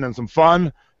information and some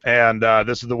fun. And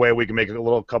this is the way we can make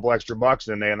a couple extra bucks,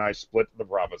 and Nate and I split the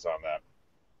profits on that.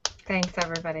 Thanks,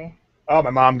 everybody. Oh, my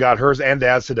mom got hers and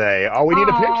dad's today. Oh, we need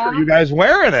a picture of you guys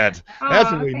wearing it. That's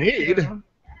what we need.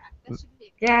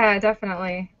 Yeah,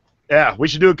 definitely. Yeah, we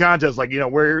should do a contest. Like, you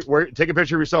know, take a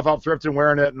picture of yourself out thrifting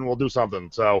wearing it, and we'll do something.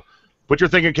 So put your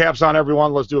thinking caps on,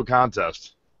 everyone. Let's do a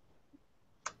contest.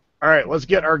 All right, let's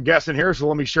get our guests in here. So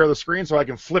let me share the screen so I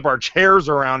can flip our chairs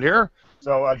around here.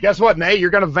 So guess what, Nate?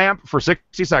 You're going to vamp for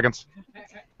 60 seconds.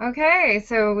 Okay,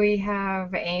 so we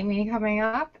have Amy coming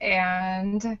up,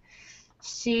 and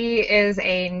she is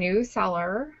a new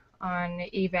seller on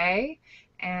eBay,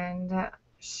 and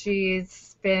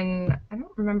she's been, I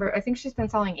don't remember, I think she's been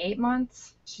selling 8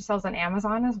 months. She sells on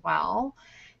Amazon as well,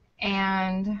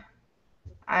 and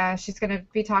she's going to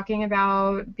be talking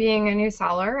about being a new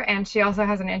seller, and she also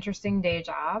has an interesting day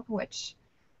job, which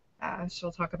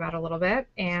she'll talk about a little bit,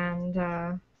 and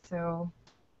so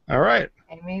all right,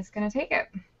 Amy's going to take it.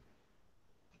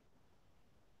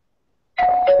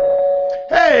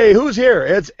 Hey, who's here?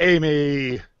 It's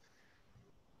Amy.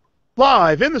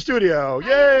 Live in the studio.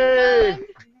 Yay!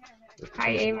 Hi,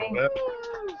 Amy.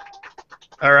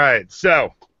 All right,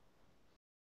 so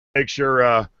make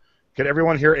sure, can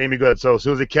everyone hear Amy good? So as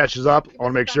soon as it catches up, I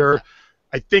want to make sure.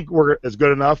 I think it's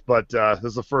good enough, but this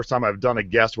is the first time I've done a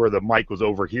guest where the mic was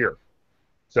over here.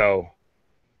 So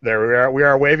there we are. We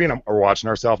are waving. We're watching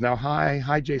ourselves now.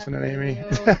 Hi, Jason and Amy.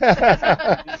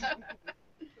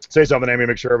 Say something, Amy.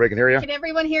 Make sure everybody can hear you. Can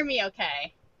everyone hear me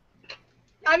okay?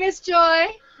 I Miss Joy.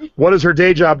 What is her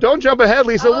day job? Don't jump ahead,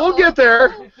 Lisa. We'll get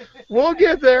there. We'll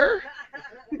get there.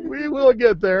 We will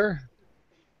get there.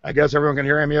 I guess everyone can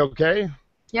hear Amy okay?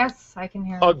 Yes, I can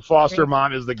hear. Pug foster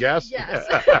mom is the guest? Yes.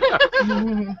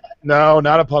 No,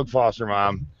 not a pug foster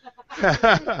mom.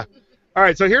 All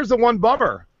right, so here's the one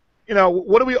bummer. You know,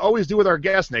 what do we always do with our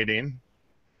guests, Nadine?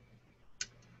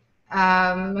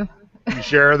 You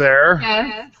share there.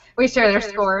 Yes. We share their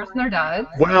scores and their duds.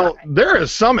 Well, there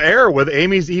is some error with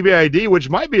Amy's eBay ID, which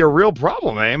might be a real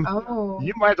problem, Aim. Oh.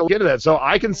 You might have to look into that. So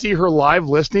I can see her live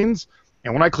listings,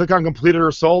 and when I click on completed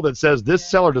or sold, it says this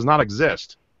seller does not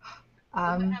exist.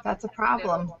 That's a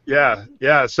problem. Yeah.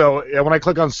 So when I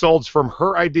click on solds from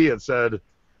her ID, it said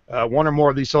one or more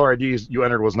of these seller IDs you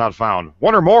entered was not found.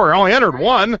 One or more, I only entered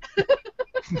one.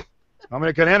 How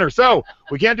many can enter? So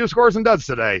we can't do scores and duds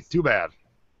today. Too bad.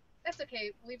 That's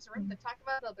okay. Leaves room to talk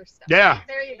about other stuff. Yeah.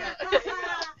 There you go.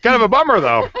 Kind of a bummer,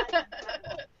 though.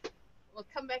 We'll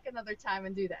come back another time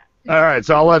and do that. All right,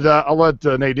 so I'll let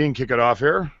Nadine kick it off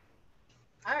here.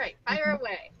 All right, fire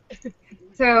away.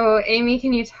 So, Amy,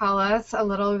 can you tell us a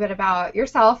little bit about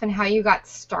yourself and how you got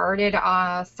started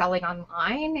selling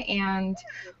online and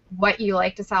what you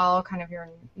like to sell, kind of your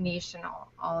niche and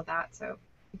all of that? So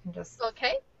you can just...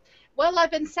 Okay. Well,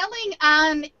 I've been selling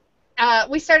on...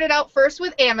 we started out first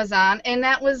with Amazon, and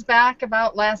that was back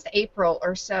about last April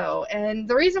or so. And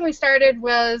the reason we started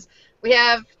was we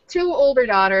have 2 older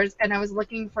daughters, and I was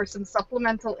looking for some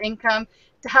supplemental income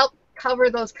to help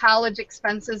cover those college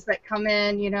expenses that come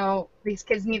in. You know, these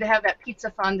kids need to have that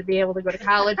pizza fund to be able to go to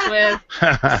college with.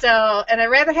 So, and I'd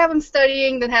rather have them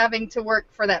studying than having to work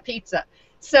for that pizza.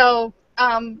 So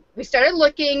we started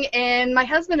looking, and my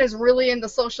husband is really into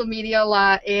social media a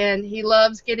lot, and he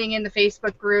loves getting into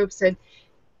Facebook groups and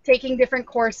taking different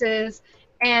courses.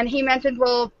 And he mentioned,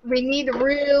 well, we need to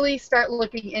really start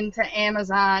looking into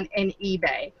Amazon and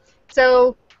eBay.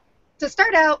 So to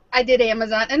start out, I did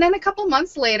Amazon, and then a couple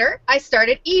months later, I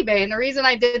started eBay. And the reason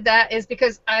I did that is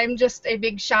because I'm just a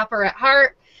big shopper at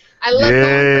heart. I love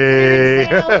going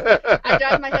for clearance sales. I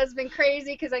drive my husband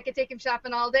crazy because I could take him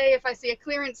shopping all day if I see a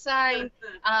clearance sign.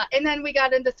 And then we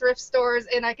got into thrift stores,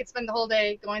 and I could spend the whole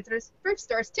day going through thrift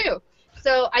stores too.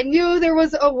 So I knew there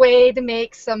was a way to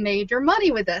make some major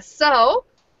money with this. So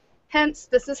hence,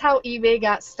 this is how eBay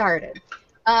got started.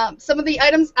 Some of the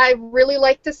items I really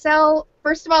like to sell,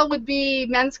 first of all, would be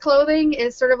men's clothing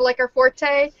is sort of like our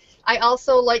forte. I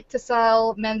also like to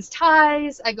sell men's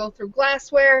ties. I go through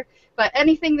glassware. But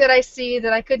anything that I see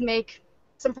that I could make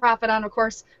some profit on, of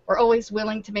course, we're always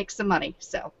willing to make some money.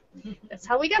 So that's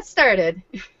how we got started.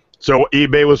 So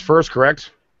eBay was first,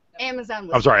 correct? Amazon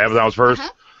was I'm sorry, first. Amazon was first.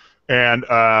 Uh-huh.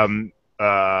 And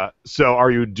so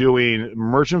are you doing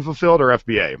merchant fulfilled or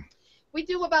FBA? We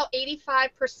do about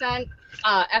 85%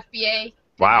 FBA.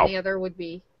 Wow. And the other would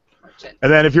be merchant.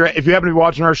 And then if you happen to be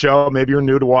watching our show, maybe you're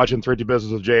new to watching Thrifty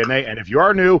Business with Jay and Nate, and if you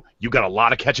are new, you've got a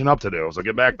lot of catching up to do, so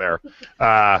get back there.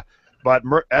 But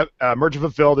merchant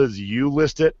fulfilled is you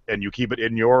list it and you keep it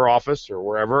in your office or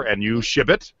wherever and you ship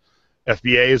it.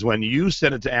 FBA is when you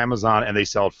send it to Amazon and they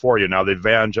sell it for you. Now, the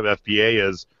advantage of FBA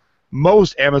is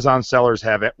most Amazon sellers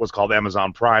have what's called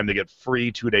Amazon Prime. They get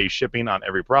free 2-day shipping on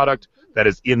every product that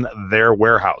is in their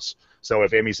warehouse. So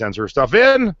if Amy sends her stuff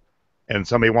in and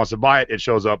somebody wants to buy it, it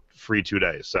shows up free 2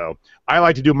 days. So I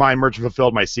like to do mine merchant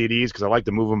fulfilled, my CDs, because I like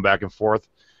to move them back and forth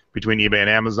between eBay and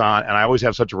Amazon. And I always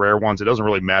have such rare ones. It doesn't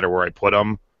really matter where I put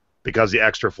them because the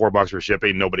extra $4 for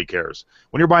shipping, nobody cares.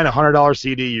 When you're buying a $100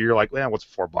 CD, you're like, well, what's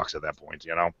 $4 at that point,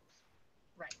 you know?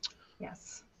 Right.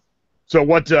 Yes. So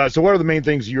what are the main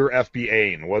things you're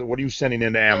FBAing? What are you sending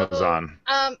into Amazon?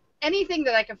 Anything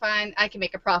that I can find, I can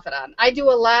make a profit on. I do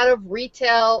a lot of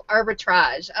retail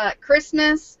arbitrage.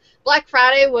 Christmas, Black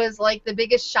Friday was like the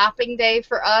biggest shopping day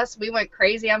for us. We went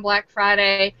crazy on Black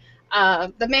Friday.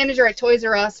 The manager at Toys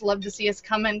R Us loved to see us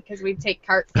coming because we'd take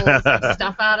cartfuls of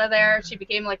stuff out of there. She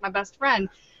became like my best friend.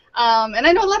 And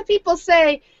I know a lot of people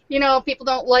say, you know, people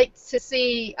don't like to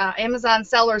see Amazon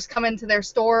sellers come into their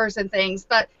stores and things,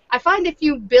 but I find if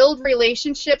you build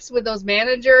relationships with those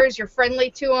managers, you're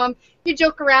friendly to them, you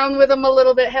joke around with them a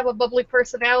little bit, have a bubbly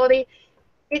personality,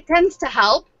 it tends to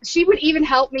help. She would even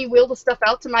help me wheel the stuff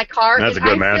out to my car. That's and a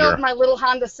good I manager. filled my little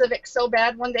Honda Civic so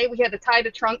bad one day we had to tie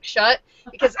the trunk shut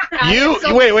because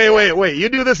Wait. You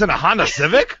do this in a Honda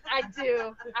Civic? I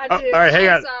do. All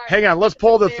right, hang on. Let's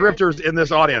pull the thrifters in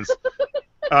this audience.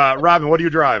 Robin, what do you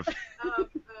drive?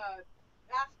 Aspen.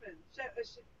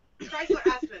 Chrysler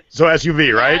Aspen. So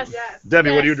SUV, right? Yes.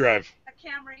 Debbie, what do you drive? A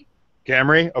Camry.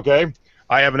 Camry, okay.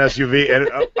 I have an SUV,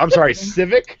 and I'm sorry,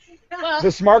 Civic? Well,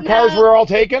 The smart cars we're all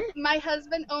taking? my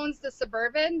husband owns the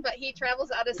Suburban, but he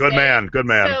travels out of Good state.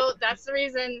 man. So that's the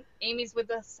reason Amy's with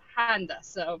the Honda.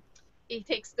 So he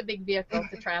takes the big vehicle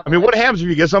to travel. I mean, what happens if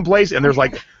you get someplace and there's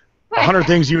like 100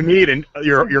 things you need and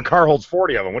your car holds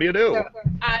 40 of them? What do you do?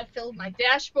 I filled my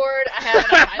dashboard.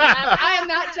 I am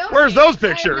not joking. Where's those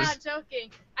pictures? I am not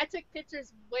joking. I took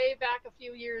pictures way back a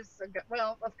few years ago.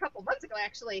 Well, a couple months ago,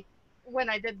 actually, when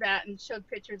I did that and showed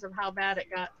pictures of how bad it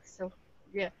got. So,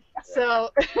 yeah.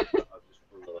 So,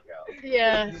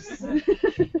 yeah.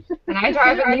 And I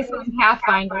drive a Nissan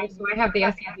Pathfinder, so I have the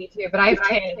SUV too, but I have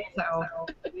kids, so.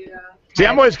 See,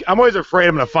 I'm always afraid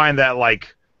I'm going to find that,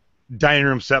 like, dining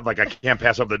room set, like I can't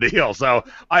pass up the deal. So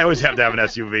I always have to have an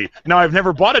SUV. Now, I've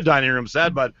never bought a dining room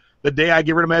set, but the day I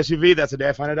get rid of my SUV, that's the day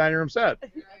I find a dining room set.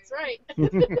 That's right.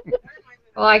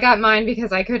 Well, I got mine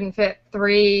because I couldn't fit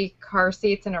 3 car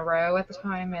seats in a row at the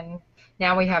time, and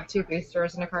now we have 2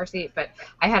 boosters and a car seat. But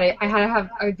I had to have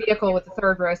a vehicle with the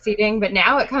 3rd row seating, but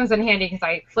now it comes in handy because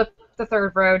I flip the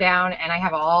 3rd row down, and I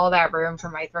have all that room for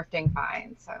my thrifting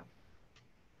finds. So.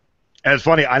 And it's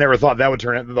funny, I never thought that would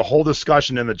turn into the whole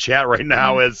discussion in the chat right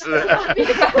now is who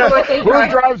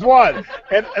drives what?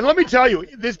 And let me tell you,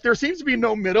 there seems to be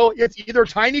no middle. It's either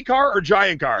tiny car or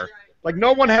giant car. Like,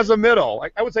 no one has a middle.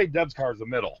 Like, I would say Deb's car is the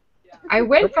middle. I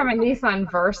went from a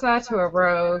Nissan Versa to a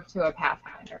Rogue to a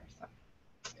Pathfinder.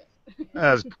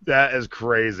 So. That is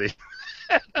crazy.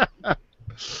 All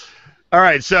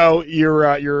right, so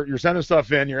you're sending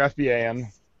stuff in, you're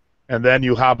FBAing. And then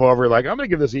you hop over, like, I'm going to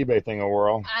give this eBay thing a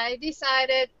whirl. I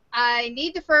decided I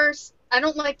need to first, I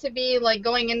don't like to be, like,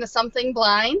 going into something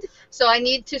blind, so I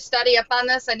need to study up on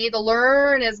this. I need to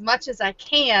learn as much as I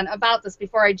can about this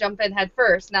before I jump in head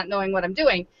first, not knowing what I'm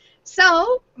doing.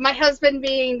 So my husband,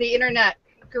 being the internet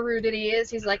guru that he is,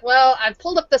 he's like, well, I've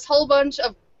pulled up this whole bunch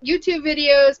of YouTube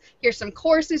videos. Here's some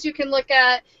courses you can look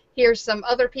at. Here's some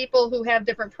other people who have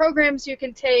different programs you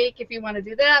can take if you want to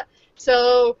do that.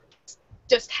 So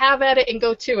just have at it and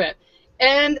go to it.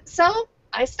 And so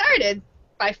I started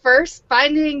by first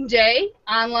finding Jay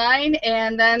online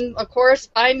and then, of course,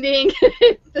 finding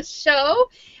the show.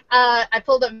 I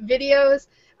pulled up videos,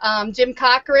 Jim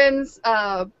Cochran's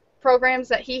programs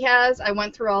that he has. I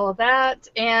went through all of that.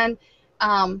 And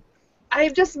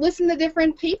I've just listened to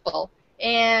different people.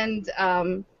 And,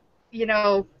 you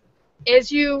know,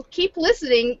 as you keep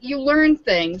listening, you learn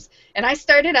things. And I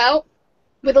started out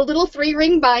with a little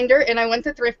 3-ring binder, and I went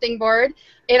to Thrifting Board,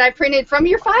 and I printed from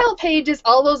your file pages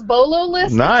all those BOLO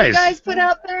lists that you guys put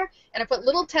out there, and I put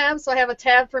little tabs, so I have a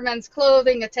tab for men's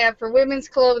clothing, a tab for women's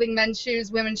clothing, men's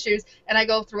shoes, women's shoes, and I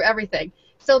go through everything.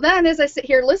 So then, as I sit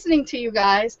here listening to you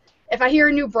guys, if I hear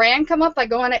a new brand come up, I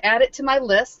go on and add it to my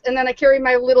list, and then I carry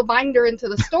my little binder into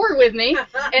the store with me,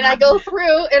 and I go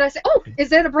through, and I say, oh, is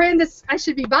that a brand that I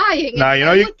should be buying? Now, you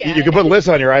know, you can put lists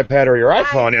on your iPad or your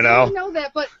iPhone, you know. I know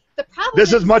that, but the problem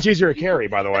this is much easier to carry,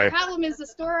 by the way. The problem is the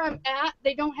store I'm at,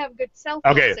 they don't have good cell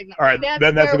phone signal. Okay, all right,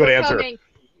 then that's a good answer.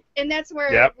 And that's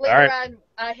where later on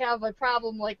I have a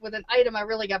problem like with an item I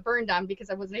really got burned on because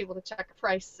I wasn't able to check a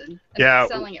price and Yeah.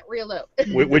 selling it real low.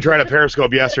 We tried a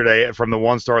Periscope yesterday from the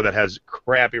one store that has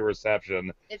crappy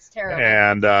reception. It's terrible.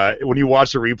 And when you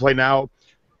watch the replay now,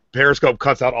 Periscope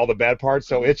cuts out all the bad parts,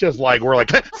 so it's just like we're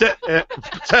like.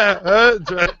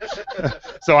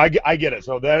 So I get it.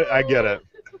 So that I get it.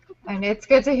 And it's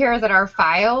good to hear that our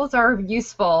files are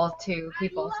useful to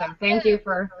people. So thank you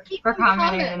for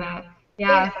commenting on that.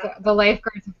 Yeah, so the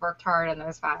lifeguards have worked hard on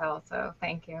those files, so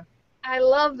thank you. I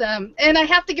love them. And I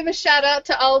have to give a shout out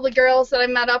to all the girls that I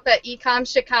met up at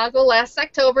Ecom Chicago last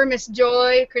October. Miss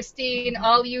Joy, Christine,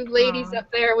 all you ladies up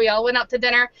there. We all went out to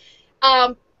dinner.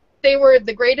 They were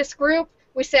the greatest group.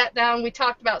 We sat down, we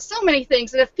talked about so many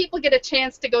things. And if people get a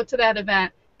chance to go to that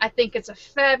event, I think it's a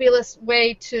fabulous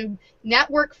way to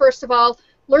network, first of all,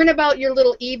 learn about your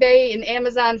little eBay and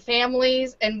Amazon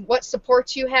families and what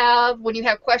supports you have. When you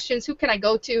have questions, who can I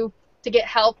go to get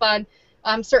help on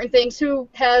certain things? Who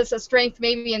has a strength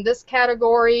maybe in this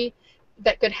category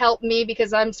that could help me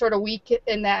because I'm sort of weak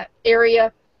in that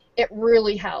area? It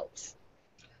really helps.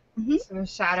 Mm-hmm. So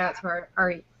shout out to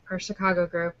our Chicago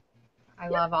group. I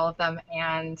love all of them,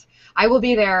 and I will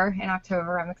be there in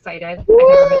October. I'm excited. I've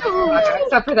never been to Chicago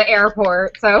except for the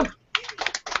airport, so.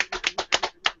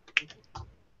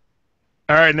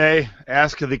 All right, Nay,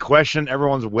 ask the question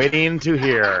everyone's waiting to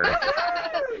hear.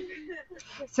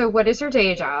 So what is your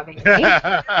day job, Amy? All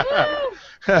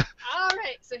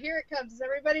right, so here it comes. Is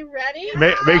everybody ready?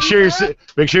 Make sure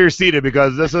you're seated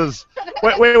because this is.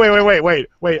 Wait.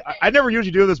 I never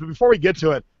usually do this, but before we get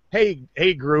to it,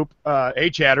 hey group,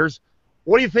 hey chatters,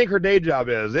 what do you think her day job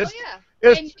is?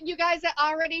 And you guys that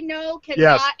already know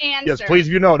cannot answer. Yes, please,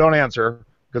 if you know, don't answer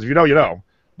because if you know, you know.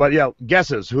 But yeah,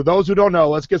 guesses. Those who don't know,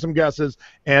 let's get some guesses.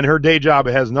 And her day job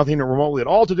has nothing remotely at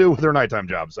all to do with her nighttime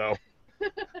job. So,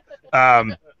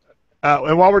 and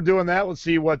while we're doing that, let's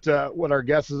see what our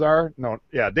guesses are.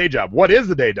 Day job. What is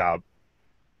the day job?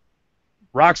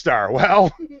 Rock star.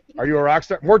 Well, are you a rock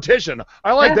star? Mortician.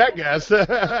 I like that guess. Stay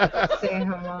at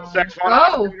home. Sex phone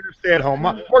operator, stay at home.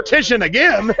 Mortician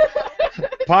again.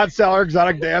 Pot seller,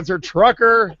 exotic dancer,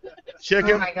 trucker,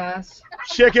 chicken. Oh my gosh.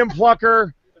 Chicken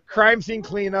plucker. Crime scene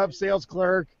cleanup, sales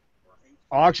clerk,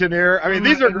 auctioneer. I mean,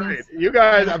 these are great. You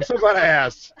guys, I'm so glad I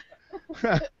asked.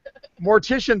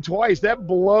 Mortician twice. That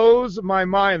blows my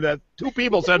mind that two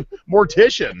people said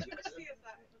mortician.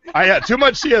 I had too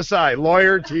much CSI.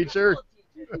 Lawyer, teacher.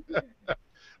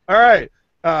 All right.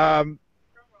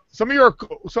 Some of you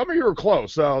are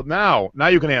close. So now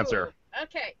you can answer.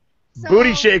 Okay. So,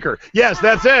 booty shaker. Yes,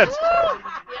 that's it. Yes.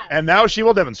 And now she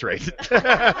will demonstrate.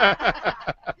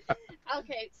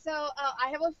 Okay, so I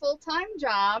have a full-time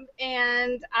job,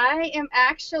 and I am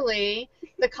actually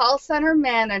the call center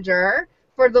manager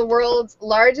for the world's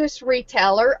largest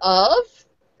retailer of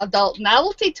adult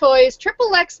novelty toys,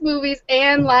 XXX movies,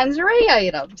 and lingerie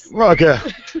items. Okay.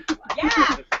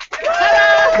 Yeah.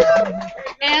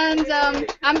 And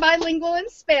I'm bilingual in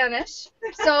Spanish,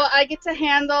 so I get to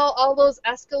handle all those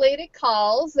escalated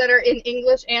calls that are in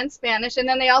English and Spanish, and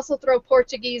then they also throw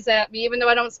Portuguese at me. Even though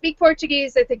I don't speak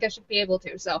Portuguese, I think I should be able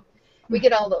to, so we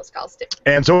get all those calls too.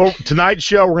 And so tonight's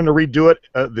show, we're going to redo it,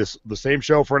 the same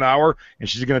show for an hour, and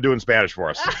she's going to do it in Spanish for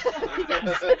us.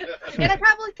 Yes. And I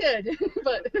probably could,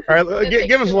 but... All right,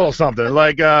 give us a little something,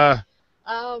 like...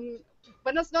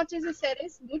 Buenas noches,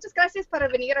 ustedes. Muchas gracias por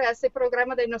venir a este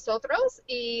programa de nosotros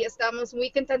y estamos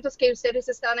muy contentos que ustedes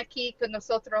están aquí con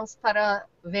nosotros para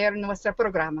ver nuestro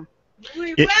programa.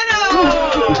 Muy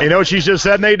bueno! You know what she just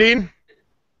said, Nadine?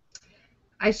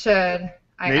 I should.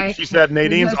 She said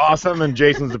Nadine's awesome and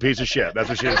Jason's a piece of shit. That's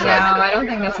what she said. No, I don't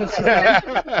think that's what she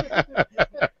said.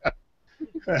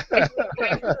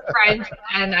 French,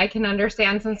 and I can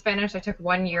understand some Spanish. I took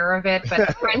 1 year of it,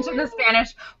 but French and the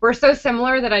Spanish were so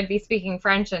similar that I'd be speaking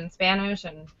French and Spanish,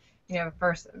 and it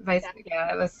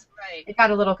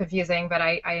got a little confusing. But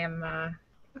I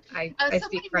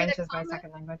speak French as my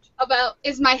second language. About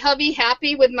is my hubby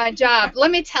happy with my job? Let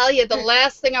me tell you, the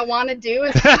last thing I want to do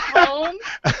is come home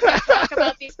and talk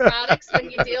about these products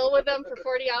when you deal with them for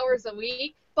 40 hours a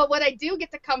week. But what I do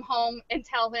get to come home and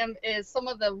tell him is some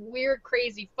of the weird,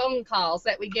 crazy phone calls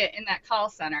that we get in that call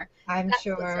center. That's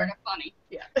sure. Sort of funny.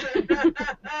 Yeah.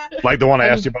 Like the one I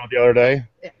asked you about the other day?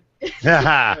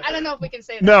 Yeah. I don't know if we can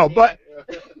say that. No, but...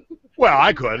 Well,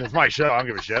 I could. It's my show. I don't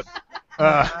give a shit.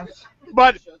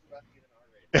 But...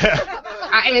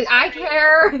 I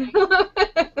care.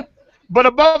 But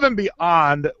above and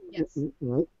beyond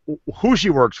who she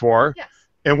works for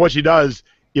and what she does...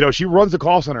 she runs the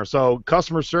call center, so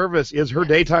customer service is her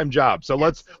daytime job. So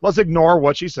let's ignore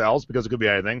what she sells because it could be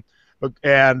anything.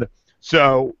 And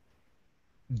so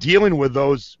dealing with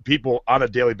those people on a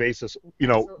daily basis,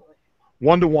 Absolutely.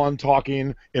 one-to-one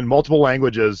talking in multiple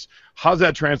languages, how does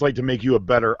that translate to make you a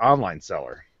better online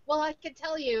seller? Well, I can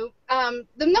tell you,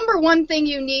 the number one thing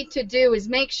you need to do is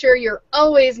make sure you're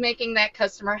always making that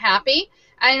customer happy.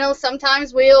 I know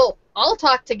sometimes we'll all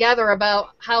talk together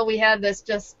about how we had this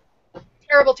just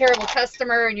terrible, terrible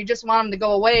customer and you just want them to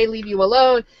go away, leave you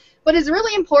alone. But it's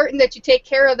really important that you take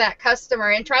care of that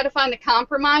customer and try to find a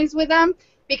compromise with them,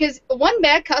 because one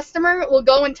bad customer will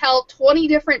go and tell 20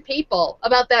 different people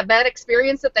about that bad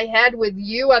experience that they had with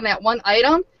you on that one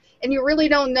item, and you really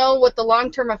don't know what the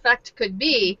long-term effect could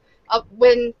be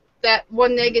when that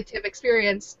one negative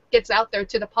experience gets out there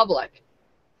to the public.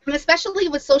 And especially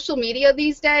with social media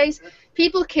these days,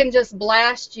 people can just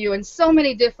blast you in so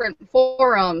many different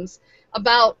forums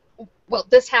about, well,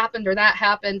 this happened or that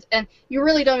happened, and you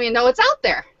really don't even know it's out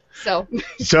there. So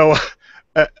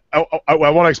I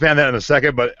want to expand that in a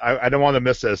second, but I don't want to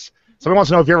miss this. Somebody wants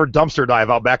to know if you ever dumpster dive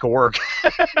out back of work.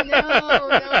 No.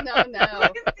 I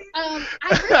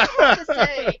really have to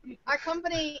say, our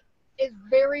company is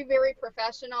very, very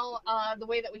professional, the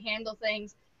way that we handle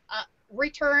things.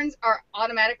 Returns are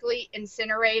automatically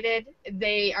incinerated.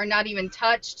 They are not even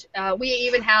touched. We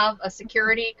even have a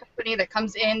security company that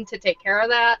comes in to take care of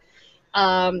that.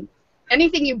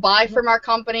 Anything you buy from our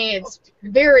company, it's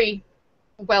very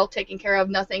well taken care of.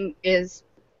 Nothing is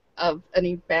of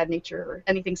any bad nature or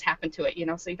anything's happened to it,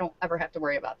 so you don't ever have to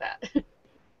worry about that.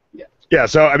 Yeah,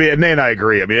 so, I mean, Nate and I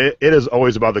agree. I mean, it is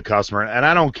always about the customer, and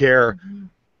I don't care. Mm-hmm.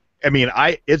 I mean,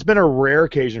 it's been a rare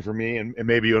occasion for me, and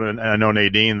maybe you and I know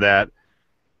Nadine, that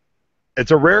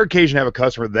it's a rare occasion to have a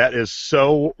customer that is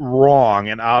so wrong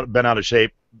and been out of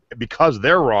shape because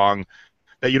they're wrong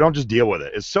that you don't just deal with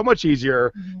it. It's so much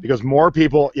easier because more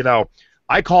people,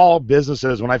 I call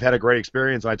businesses when I've had a great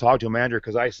experience and I talk to a manager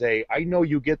because I say, I know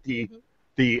you get the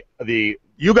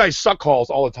you guys suck calls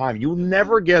all the time. You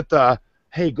never get the,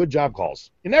 hey, good job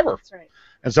calls. You never. That's right.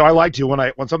 And so I like to,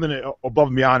 when something above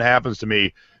and beyond happens to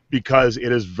me, because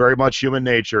it is very much human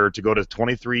nature to go to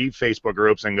 23 Facebook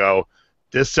groups and go,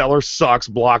 this seller sucks,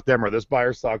 block them, or this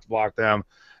buyer sucks, block them.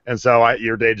 And so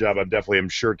your day job, I'm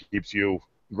sure keeps you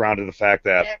grounded to the fact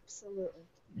that Absolutely.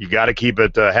 you got to keep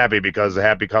it happy, because a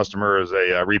happy customer is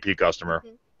a repeat customer.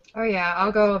 Oh yeah,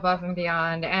 I'll go above and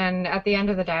beyond, and at the end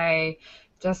of the day,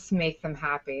 just make them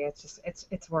happy. It's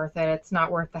worth it. It's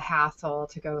not worth the hassle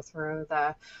to go through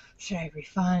the should I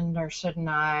refund or shouldn't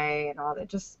I and all that.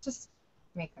 Just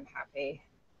make them happy.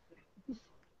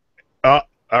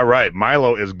 All right,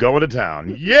 Milo is going to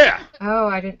town. Yeah. Oh,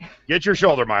 I didn't. Get your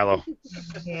shoulder, Milo.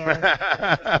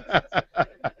 Yeah.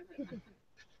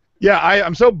 Yeah,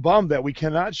 I'm so bummed that we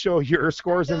cannot show your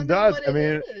scores and duds. I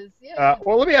mean,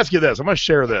 well, let me ask you this. I'm going to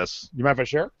share this. You mind if I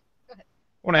share? Go ahead.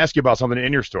 I want to ask you about something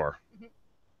in your store.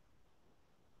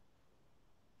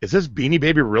 Is this Beanie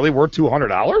Baby really worth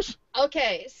 $200?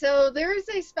 Okay, so there is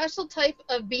a special type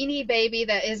of Beanie Baby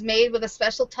that is made with a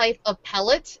special type of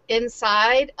pellet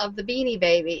inside of the Beanie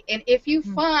Baby. And if you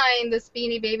find this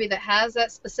Beanie Baby that has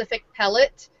that specific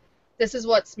pellet, this is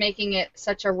what's making it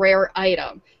such a rare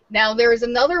item. Now, there is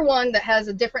another one that has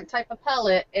a different type of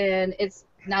pellet, and it's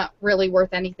not really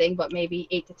worth anything but maybe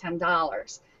 $8 to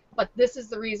 $10. But this is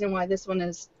the reason why this one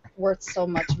is worth so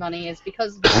much money, is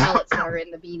because of the pellets that are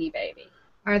in the Beanie Baby.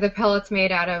 Are the pellets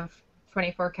made out of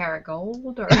 24 karat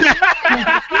gold? Or?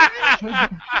 Yeah,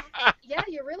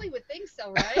 you really would think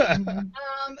so, right?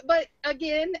 But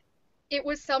again, it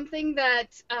was something that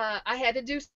I had to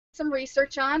do some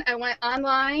research on. I went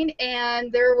online,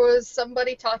 and there was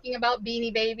somebody talking about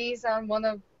Beanie Babies on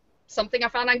something I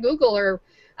found on Google or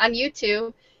on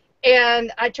YouTube.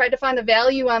 And I tried to find a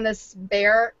value on this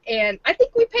bear, and I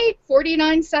think we paid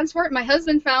 49 cents for it. My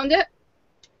husband found it.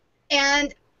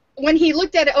 And when he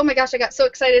looked at it, oh my gosh, I got so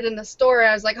excited in the store.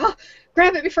 I was like, oh,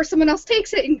 grab it before someone else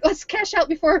takes it, and let's cash out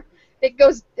before it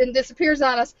goes and disappears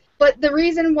on us. But the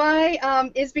reason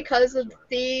why is because of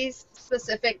these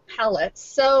specific pellets.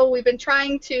 So we've been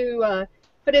trying to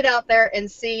put it out there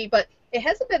and see, but it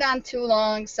hasn't been on too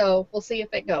long, so we'll see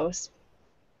if it goes.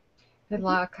 Good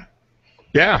luck.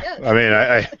 Yeah, Yes. I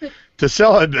mean, to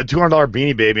sell a $200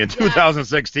 Beanie Baby in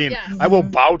 2016, Yes. I will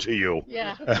bow to you.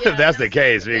 Yeah. If that's the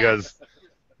case, because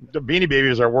the Beanie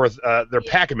Babies are worth, they're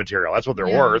packing material. That's what they're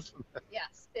worth.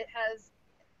 Yes, it has,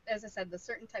 as I said, the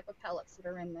certain type of pellets that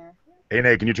are in there. Hey,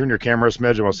 Nate, can you turn your camera a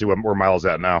smidge and we'll see where Milo's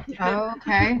at now? Oh,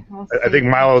 okay. We'll I think see.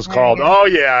 Milo's There called. you go. Oh,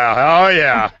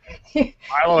 yeah.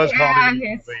 Milo has Yeah, called.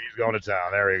 he's- He's going to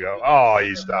town. There you go. Oh,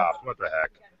 he stopped. What the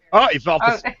heck? Oh, he felt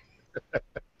Oh, the.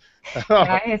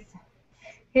 yeah,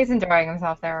 he's enjoying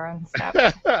himself there and stuff.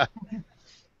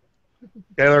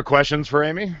 Any other questions for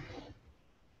Amy?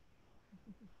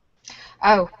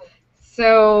 Oh,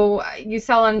 so you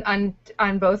sell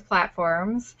on both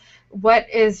platforms. What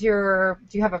is do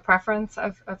you have a preference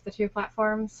of the two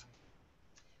platforms?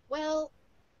 Well,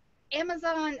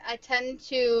 Amazon, I tend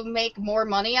to make more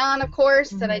money on, of course,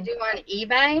 than I do on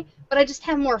eBay, but I just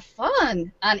have more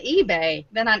fun on eBay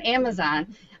than on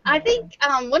Amazon. I think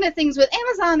one of the things with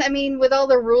Amazon, I mean, with all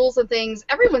the rules and things,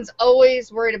 everyone's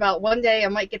always worried about one day I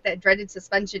might get that dreaded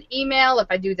suspension email if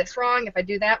I do this wrong, if I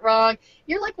do that wrong.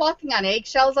 You're like walking on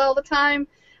eggshells all the time.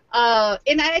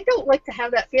 And I don't like to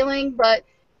have that feeling, but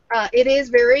it is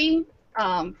very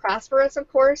prosperous,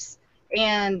 of course,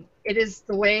 and it is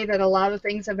the way that a lot of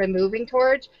things have been moving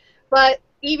towards. But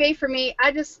eBay, for me,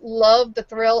 I just love the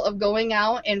thrill of going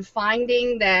out and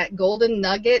finding that golden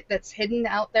nugget that's hidden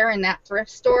out there in that thrift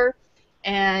store,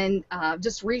 and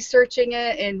just researching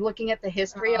it and looking at the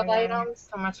history of items.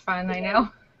 So much fun, I know.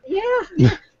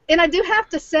 Yeah. And I do have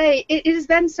to say, it has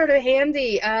been sort of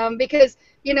handy because,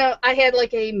 you know, I had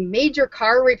like a major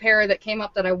car repair that came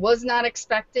up that I was not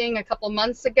expecting a couple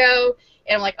months ago.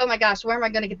 And I'm like, oh my gosh, where am I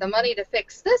going to get the money to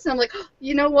fix this? And I'm like, oh,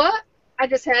 you know what? I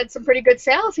just had some pretty good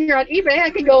sales here on eBay. I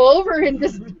could go over and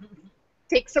just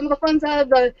take some of the funds out of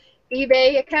the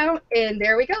eBay account, and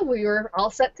there we go. We were all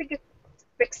set to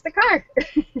fix the car.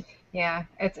 Yeah,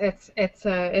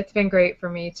 it's been great for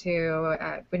me too.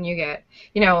 When you get,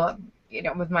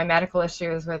 with my medical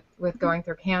issues with going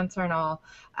through cancer and all,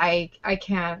 I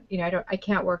can't, I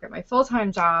can't work at my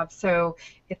full-time job, so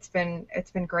it's been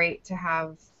great to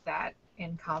have that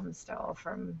income still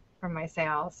from my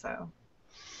sales. So.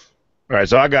 All right,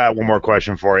 so I got one more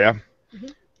question for you.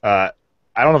 I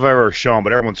don't know if I've ever shown,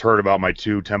 but everyone's heard about my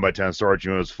two 10x10 storage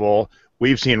units full.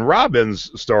 We've seen Robin's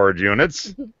storage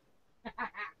units.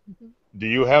 Do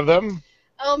you have them?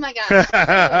 Oh my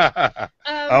gosh.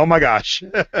 Oh my gosh.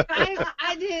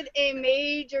 I did a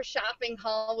major shopping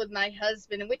haul with my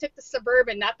husband, and we took the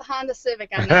Suburban, not the Honda Civic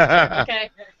on that trip, okay?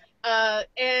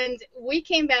 And we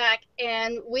came back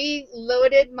and we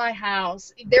loaded my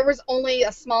house. There was only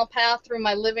a small path through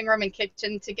my living room and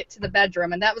kitchen to get to the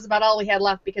bedroom, and that was about all we had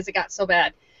left because it got so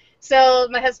bad. So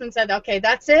my husband said, okay,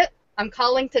 that's it. I'm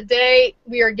calling today.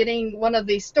 We are getting one of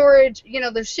the storage,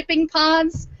 the shipping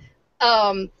pods.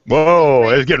 Whoa,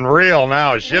 it's getting real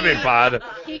now, a shipping pod.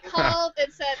 He called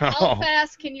and said, how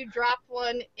fast can you drop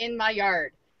one in my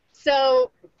yard? So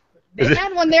they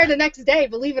had one there the next day,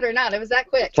 believe it or not. It was that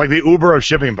quick. It's like the Uber of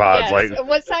shipping pods. Yes. Like.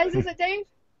 What size is it, Dave?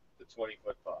 The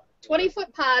 20-foot pod.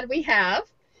 20-foot pod we have.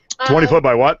 20 foot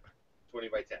by what? 20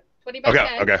 by 10. 20 by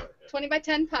 10. Okay. 20 by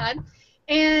 10 pod.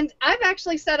 And I've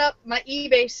actually set up my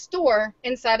eBay store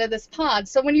inside of this pod.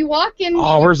 So when you walk in...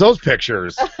 Oh, where's those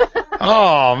pictures?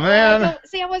 Oh, man.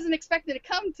 See, I wasn't expecting to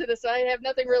come to this, so I have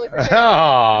nothing really prepared.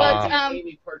 Oh. But,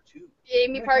 Amy part 2.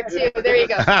 Amy part 2. There you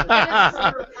go.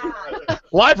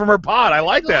 Live from her pod. I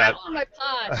like that. Live from my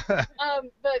pod.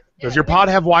 But, Does your pod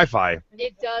have Wi-Fi?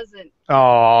 It doesn't.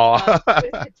 Oh.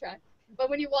 Good try. But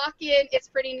when you walk in, it's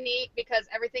pretty neat because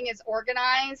everything is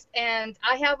organized, and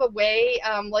I have a way,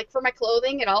 like for my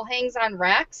clothing, it all hangs on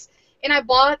racks. And I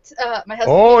bought my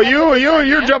husband. Oh,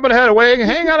 you're jumping ahead. Wait,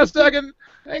 hang on a second.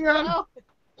 Hang on. Oh.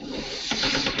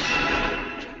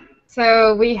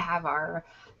 So we have our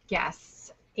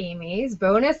guest, Amy's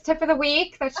bonus tip of the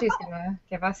week that she's gonna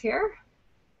give us here.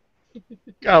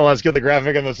 God, let's get the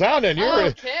graphic and the sound in. You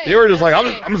Okay. were just like,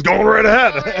 I'm just going right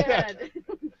ahead. Go right ahead.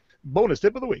 Bonus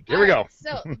tip of the week. Here we go.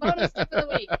 So, bonus tip of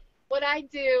the week. What I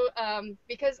do,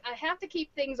 because I have to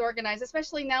keep things organized,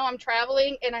 especially now I'm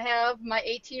traveling and I have my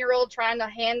 18-year-old trying to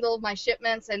handle my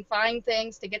shipments and find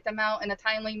things to get them out in a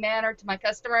timely manner to my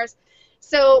customers.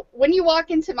 So when you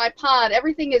walk into my pod,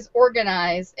 everything is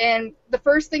organized. And the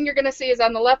first thing you're going to see is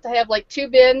on the left, I have like 2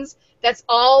 bins. That's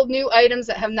all new items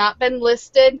that have not been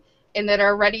listed and that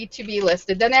are ready to be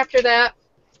listed. Then after that,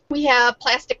 we have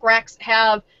plastic racks that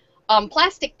have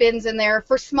plastic bins in there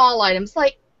for small items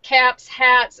like caps,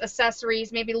 hats,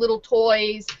 accessories, maybe little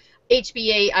toys,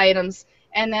 HBA items.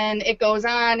 And then it goes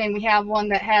on, and we have one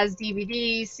that has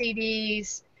DVDs,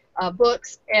 CDs,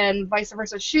 books, and vice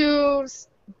versa, shoes,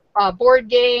 board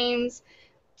games.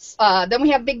 Then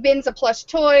we have big bins of plush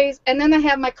toys. And then I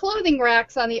have my clothing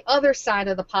racks on the other side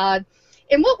of the pod.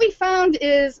 And what we found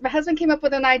is my husband came up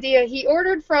with an idea. He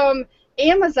ordered from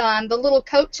Amazon the little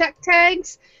coat check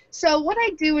tags. So what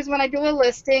I do is when I do a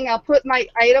listing, I'll put my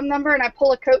item number and I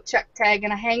pull a coat check tag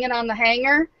and I hang it on the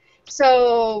hanger.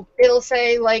 So it'll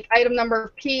say like item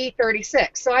number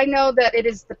P36. So I know that it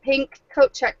is the pink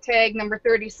coat check tag number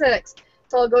 36.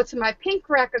 So I'll go to my pink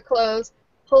rack of clothes,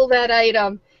 pull that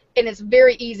item, and it's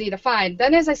very easy to find.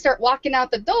 Then as I start walking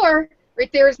out the door,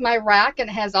 right there is my rack and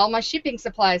it has all my shipping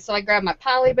supplies. So I grab my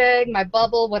poly bag, my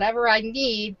bubble, whatever I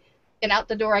need, and out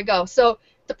the door I go. So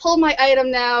to pull my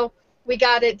item now, we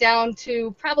got it down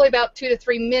to probably about 2 to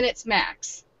 3 minutes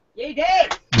max. Yay, Dave!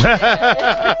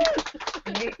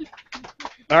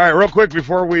 All right, real quick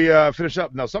before we finish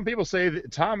up. Now, some people say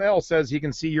that Tom L says he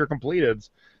can see your completeds,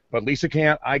 but Lisa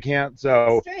can't. I can't.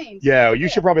 So, Strange. yeah, you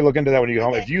should probably look into that when you get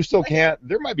home. Okay. If you still can't,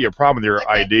 there might be a problem with your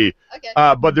Okay. ID. Okay.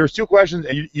 But there's 2 questions,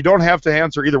 and you don't have to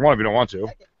answer either one if you don't want to.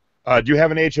 Okay. Do you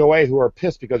have an HOA who are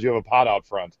pissed because you have a pod out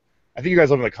front? I think you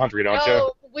guys live in the country, don't you?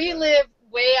 Oh, we live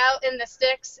way out in the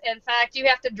sticks. In fact, you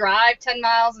have to drive 10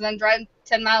 miles and then drive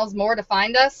 10 miles more to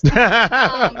find us. And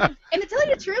to tell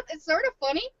you the truth, it's sort of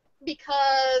funny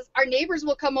because our neighbors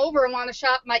will come over and want to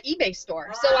shop my eBay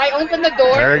store. So I open the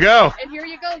door. There you go. And here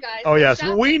you go, guys. Oh, yes.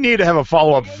 Shop. We need to have a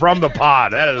follow-up from the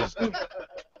pod. That is.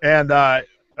 And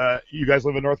you guys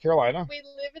live in North Carolina? We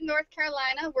live in North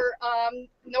Carolina. We're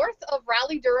north of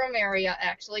Raleigh-Durham area,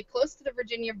 actually, close to the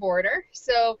Virginia border.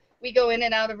 So we go in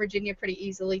and out of Virginia pretty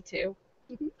easily, too.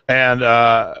 And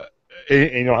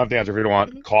you don't have to answer if you don't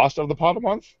want. Cost of the pod a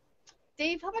month?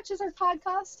 Dave, how much does our pod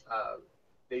cost?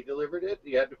 They delivered it.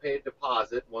 You had to pay a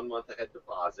deposit, 1 month ahead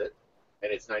deposit,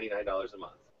 and it's $99 a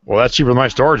month. Well, that's cheaper than my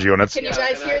storage units. Can you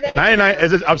guys hear that? 99.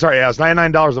 Is it? I'm sorry. Yeah, it's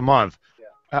 $99 a month.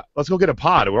 Let's go get a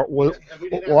pod. Will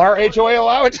our HOA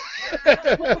allow it?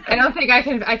 I don't think I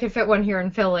can fit one here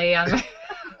in Philly. On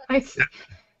my, It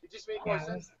just made more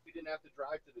sense if we didn't have to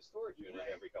drive to the storage unit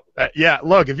every couple of days. Yeah.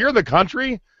 Look, if you're in the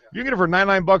country, you get it for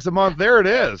 $99 a month. There it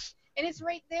is. And it's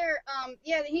right there.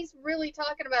 Yeah, he's really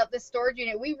talking about this storage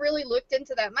unit. We really looked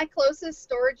into that. My closest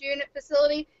storage unit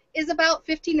facility is about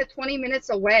 15 to 20 minutes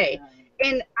away.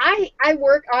 And I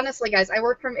work, honestly, guys, I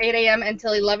work from 8 a.m.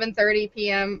 until 11:30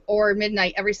 p.m. or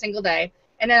midnight every single day.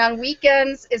 And then on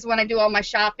weekends is when I do all my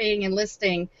shopping and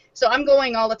listing. So I'm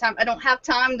going all the time. I don't have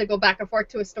time to go back and forth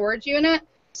to a storage unit.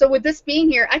 So with this being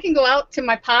here, I can go out to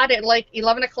my pod at like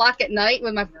 11 o'clock at night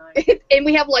with my, and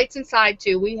we have lights inside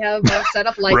too. We have set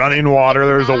up lights. Running water.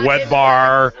 There's a wet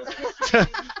bar.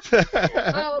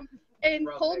 And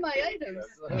pull my items.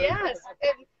 Yes.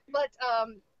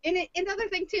 And another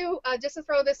thing too, just to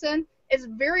throw this in, it's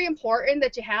very important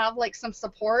that you have like some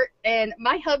support. And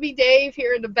my hubby Dave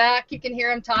here in the back, you can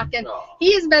hear him talking.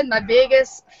 He has been my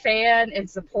biggest fan and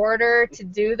supporter to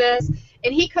do this.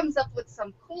 And he comes up with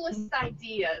some coolest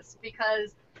ideas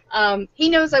because he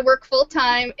knows I work full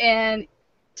time and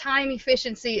time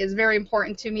efficiency is very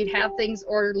important to me to have things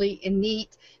orderly and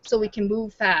neat so we can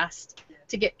move fast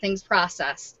to get things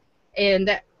processed. And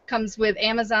that comes with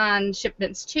Amazon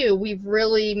shipments too. We've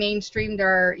really mainstreamed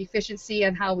our efficiency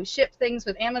on how we ship things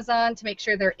with Amazon to make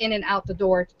sure they're in and out the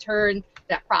door to turn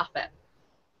that profit.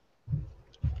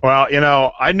 Well,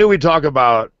 I knew we'd talk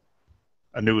about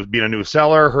being a new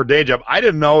seller, her day job. I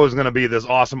didn't know it was going to be this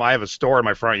awesome. I have a store in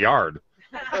my front yard.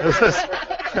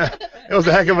 It was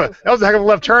a heck of a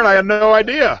left turn. I had no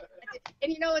idea.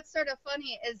 And what's sort of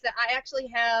funny is that I actually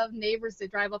have neighbors that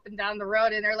drive up and down the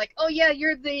road, and they're like, "Oh yeah,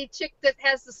 you're the chick that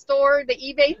has the store, the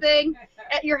eBay thing,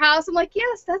 at your house." I'm like,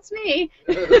 "Yes, that's me."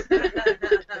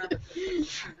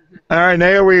 All right,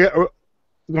 Naya, we're going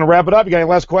to wrap it up. You got any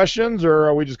last questions, or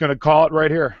are we just going to call it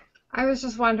right here? I was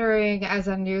just wondering, as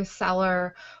a new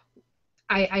seller,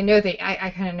 I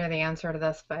kind of know the answer to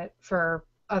this, but for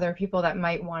other people that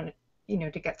might want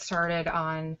to get started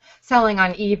on selling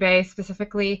on eBay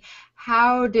specifically,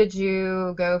 how did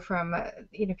you go from,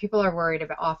 people are worried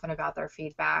often about their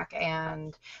feedback,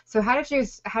 and so how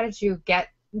did you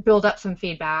build up some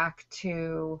feedback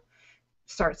to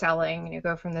start selling,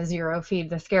 go from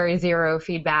the scary zero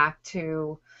feedback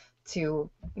to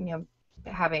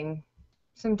having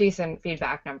some decent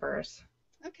feedback numbers?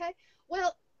 Okay.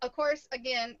 Well, of course,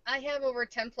 again, I have over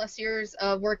 10 plus years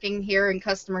of working here in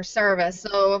customer service.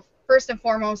 So first and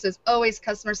foremost is always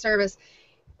customer service.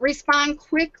 Respond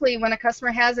quickly when a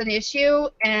customer has an issue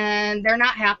and they're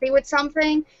not happy with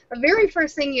something. The very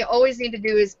first thing you always need to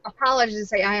do is apologize and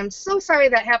say, "I am so sorry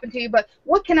that happened to you, but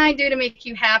what can I do to make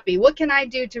you happy? What can I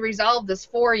do to resolve this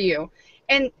for you?"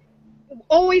 And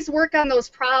always work on those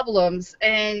problems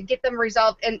and get them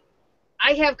resolved. And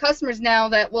I have customers now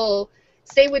that will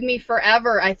stay with me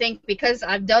forever, I think, because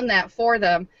I've done that for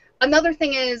them. Another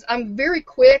thing is I'm very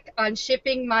quick on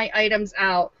shipping my items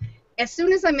out. As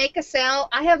soon as I make a sale,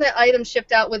 I have that item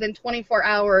shipped out within 24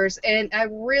 hours, and I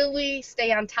really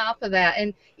stay on top of that.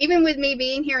 And even with me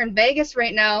being here in Vegas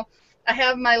right now, I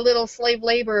have my little slave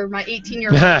labor, my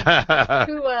 18-year-old,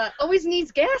 who always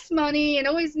needs gas money and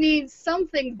always needs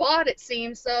something bought, it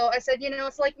seems. So I said,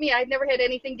 it's like me. I've never had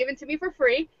anything given to me for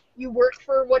free. You work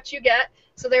for what you get.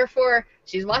 So therefore,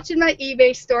 she's watching my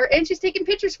eBay store, and she's taking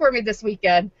pictures for me this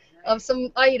weekend of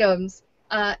some items.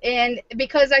 And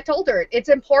because I told her it's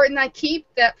important I keep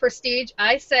that prestige,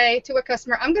 I say to a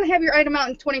customer, I'm going to have your item out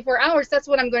in 24 hours. That's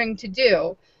what I'm going to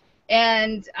do.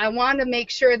 And I want to make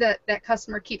sure that that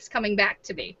customer keeps coming back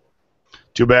to me.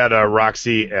 Too bad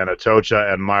Roxy and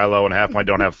Atocha and Milo and Half Pint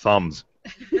don't have thumbs.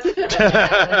 And by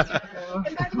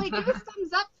the way, give us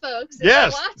thumbs up, folks, if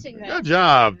Yes. you're watching this. Good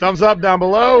job. Thumbs up down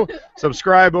below.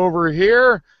 Subscribe over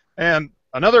here. And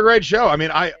another great show. I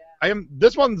mean,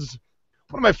 this one's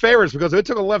one of my favorites because it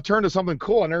took a left turn to something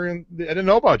cool and I didn't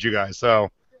know about you guys. So,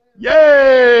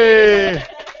 yay!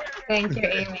 Thank you,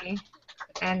 Amy,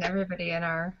 and everybody in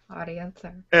our audience.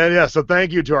 And yeah, so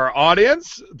thank you to our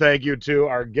audience. Thank you to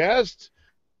our guests.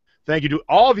 Thank you to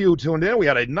all of you who tuned in. We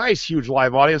had a nice, huge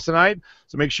live audience tonight.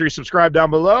 So make sure you subscribe down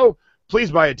below.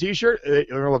 Please buy a T-shirt. You're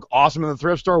going to look awesome in the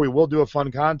thrift store. We will do a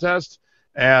fun contest.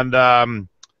 And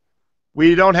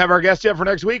we don't have our guest yet for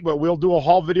next week, but we'll do a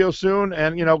haul video soon.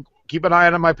 And, you know, keep an eye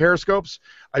on my Periscopes.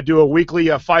 I do a weekly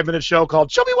 5-minute show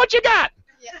called Show Me What You Got.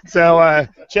 Yeah. So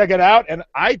check it out. And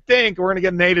I think we're going to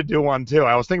get Nate to do one, too.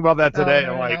 I was thinking about that today.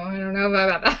 Oh, I'm like, I don't know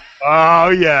about that. Oh,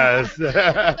 yes.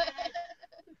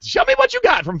 Show me what you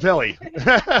got from Philly.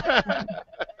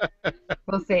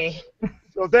 We'll see.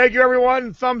 So thank you,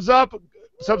 everyone. Thumbs up,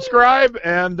 subscribe,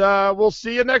 and we'll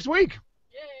see you next week.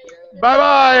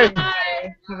 Bye-bye.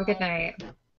 Bye. Have a good night.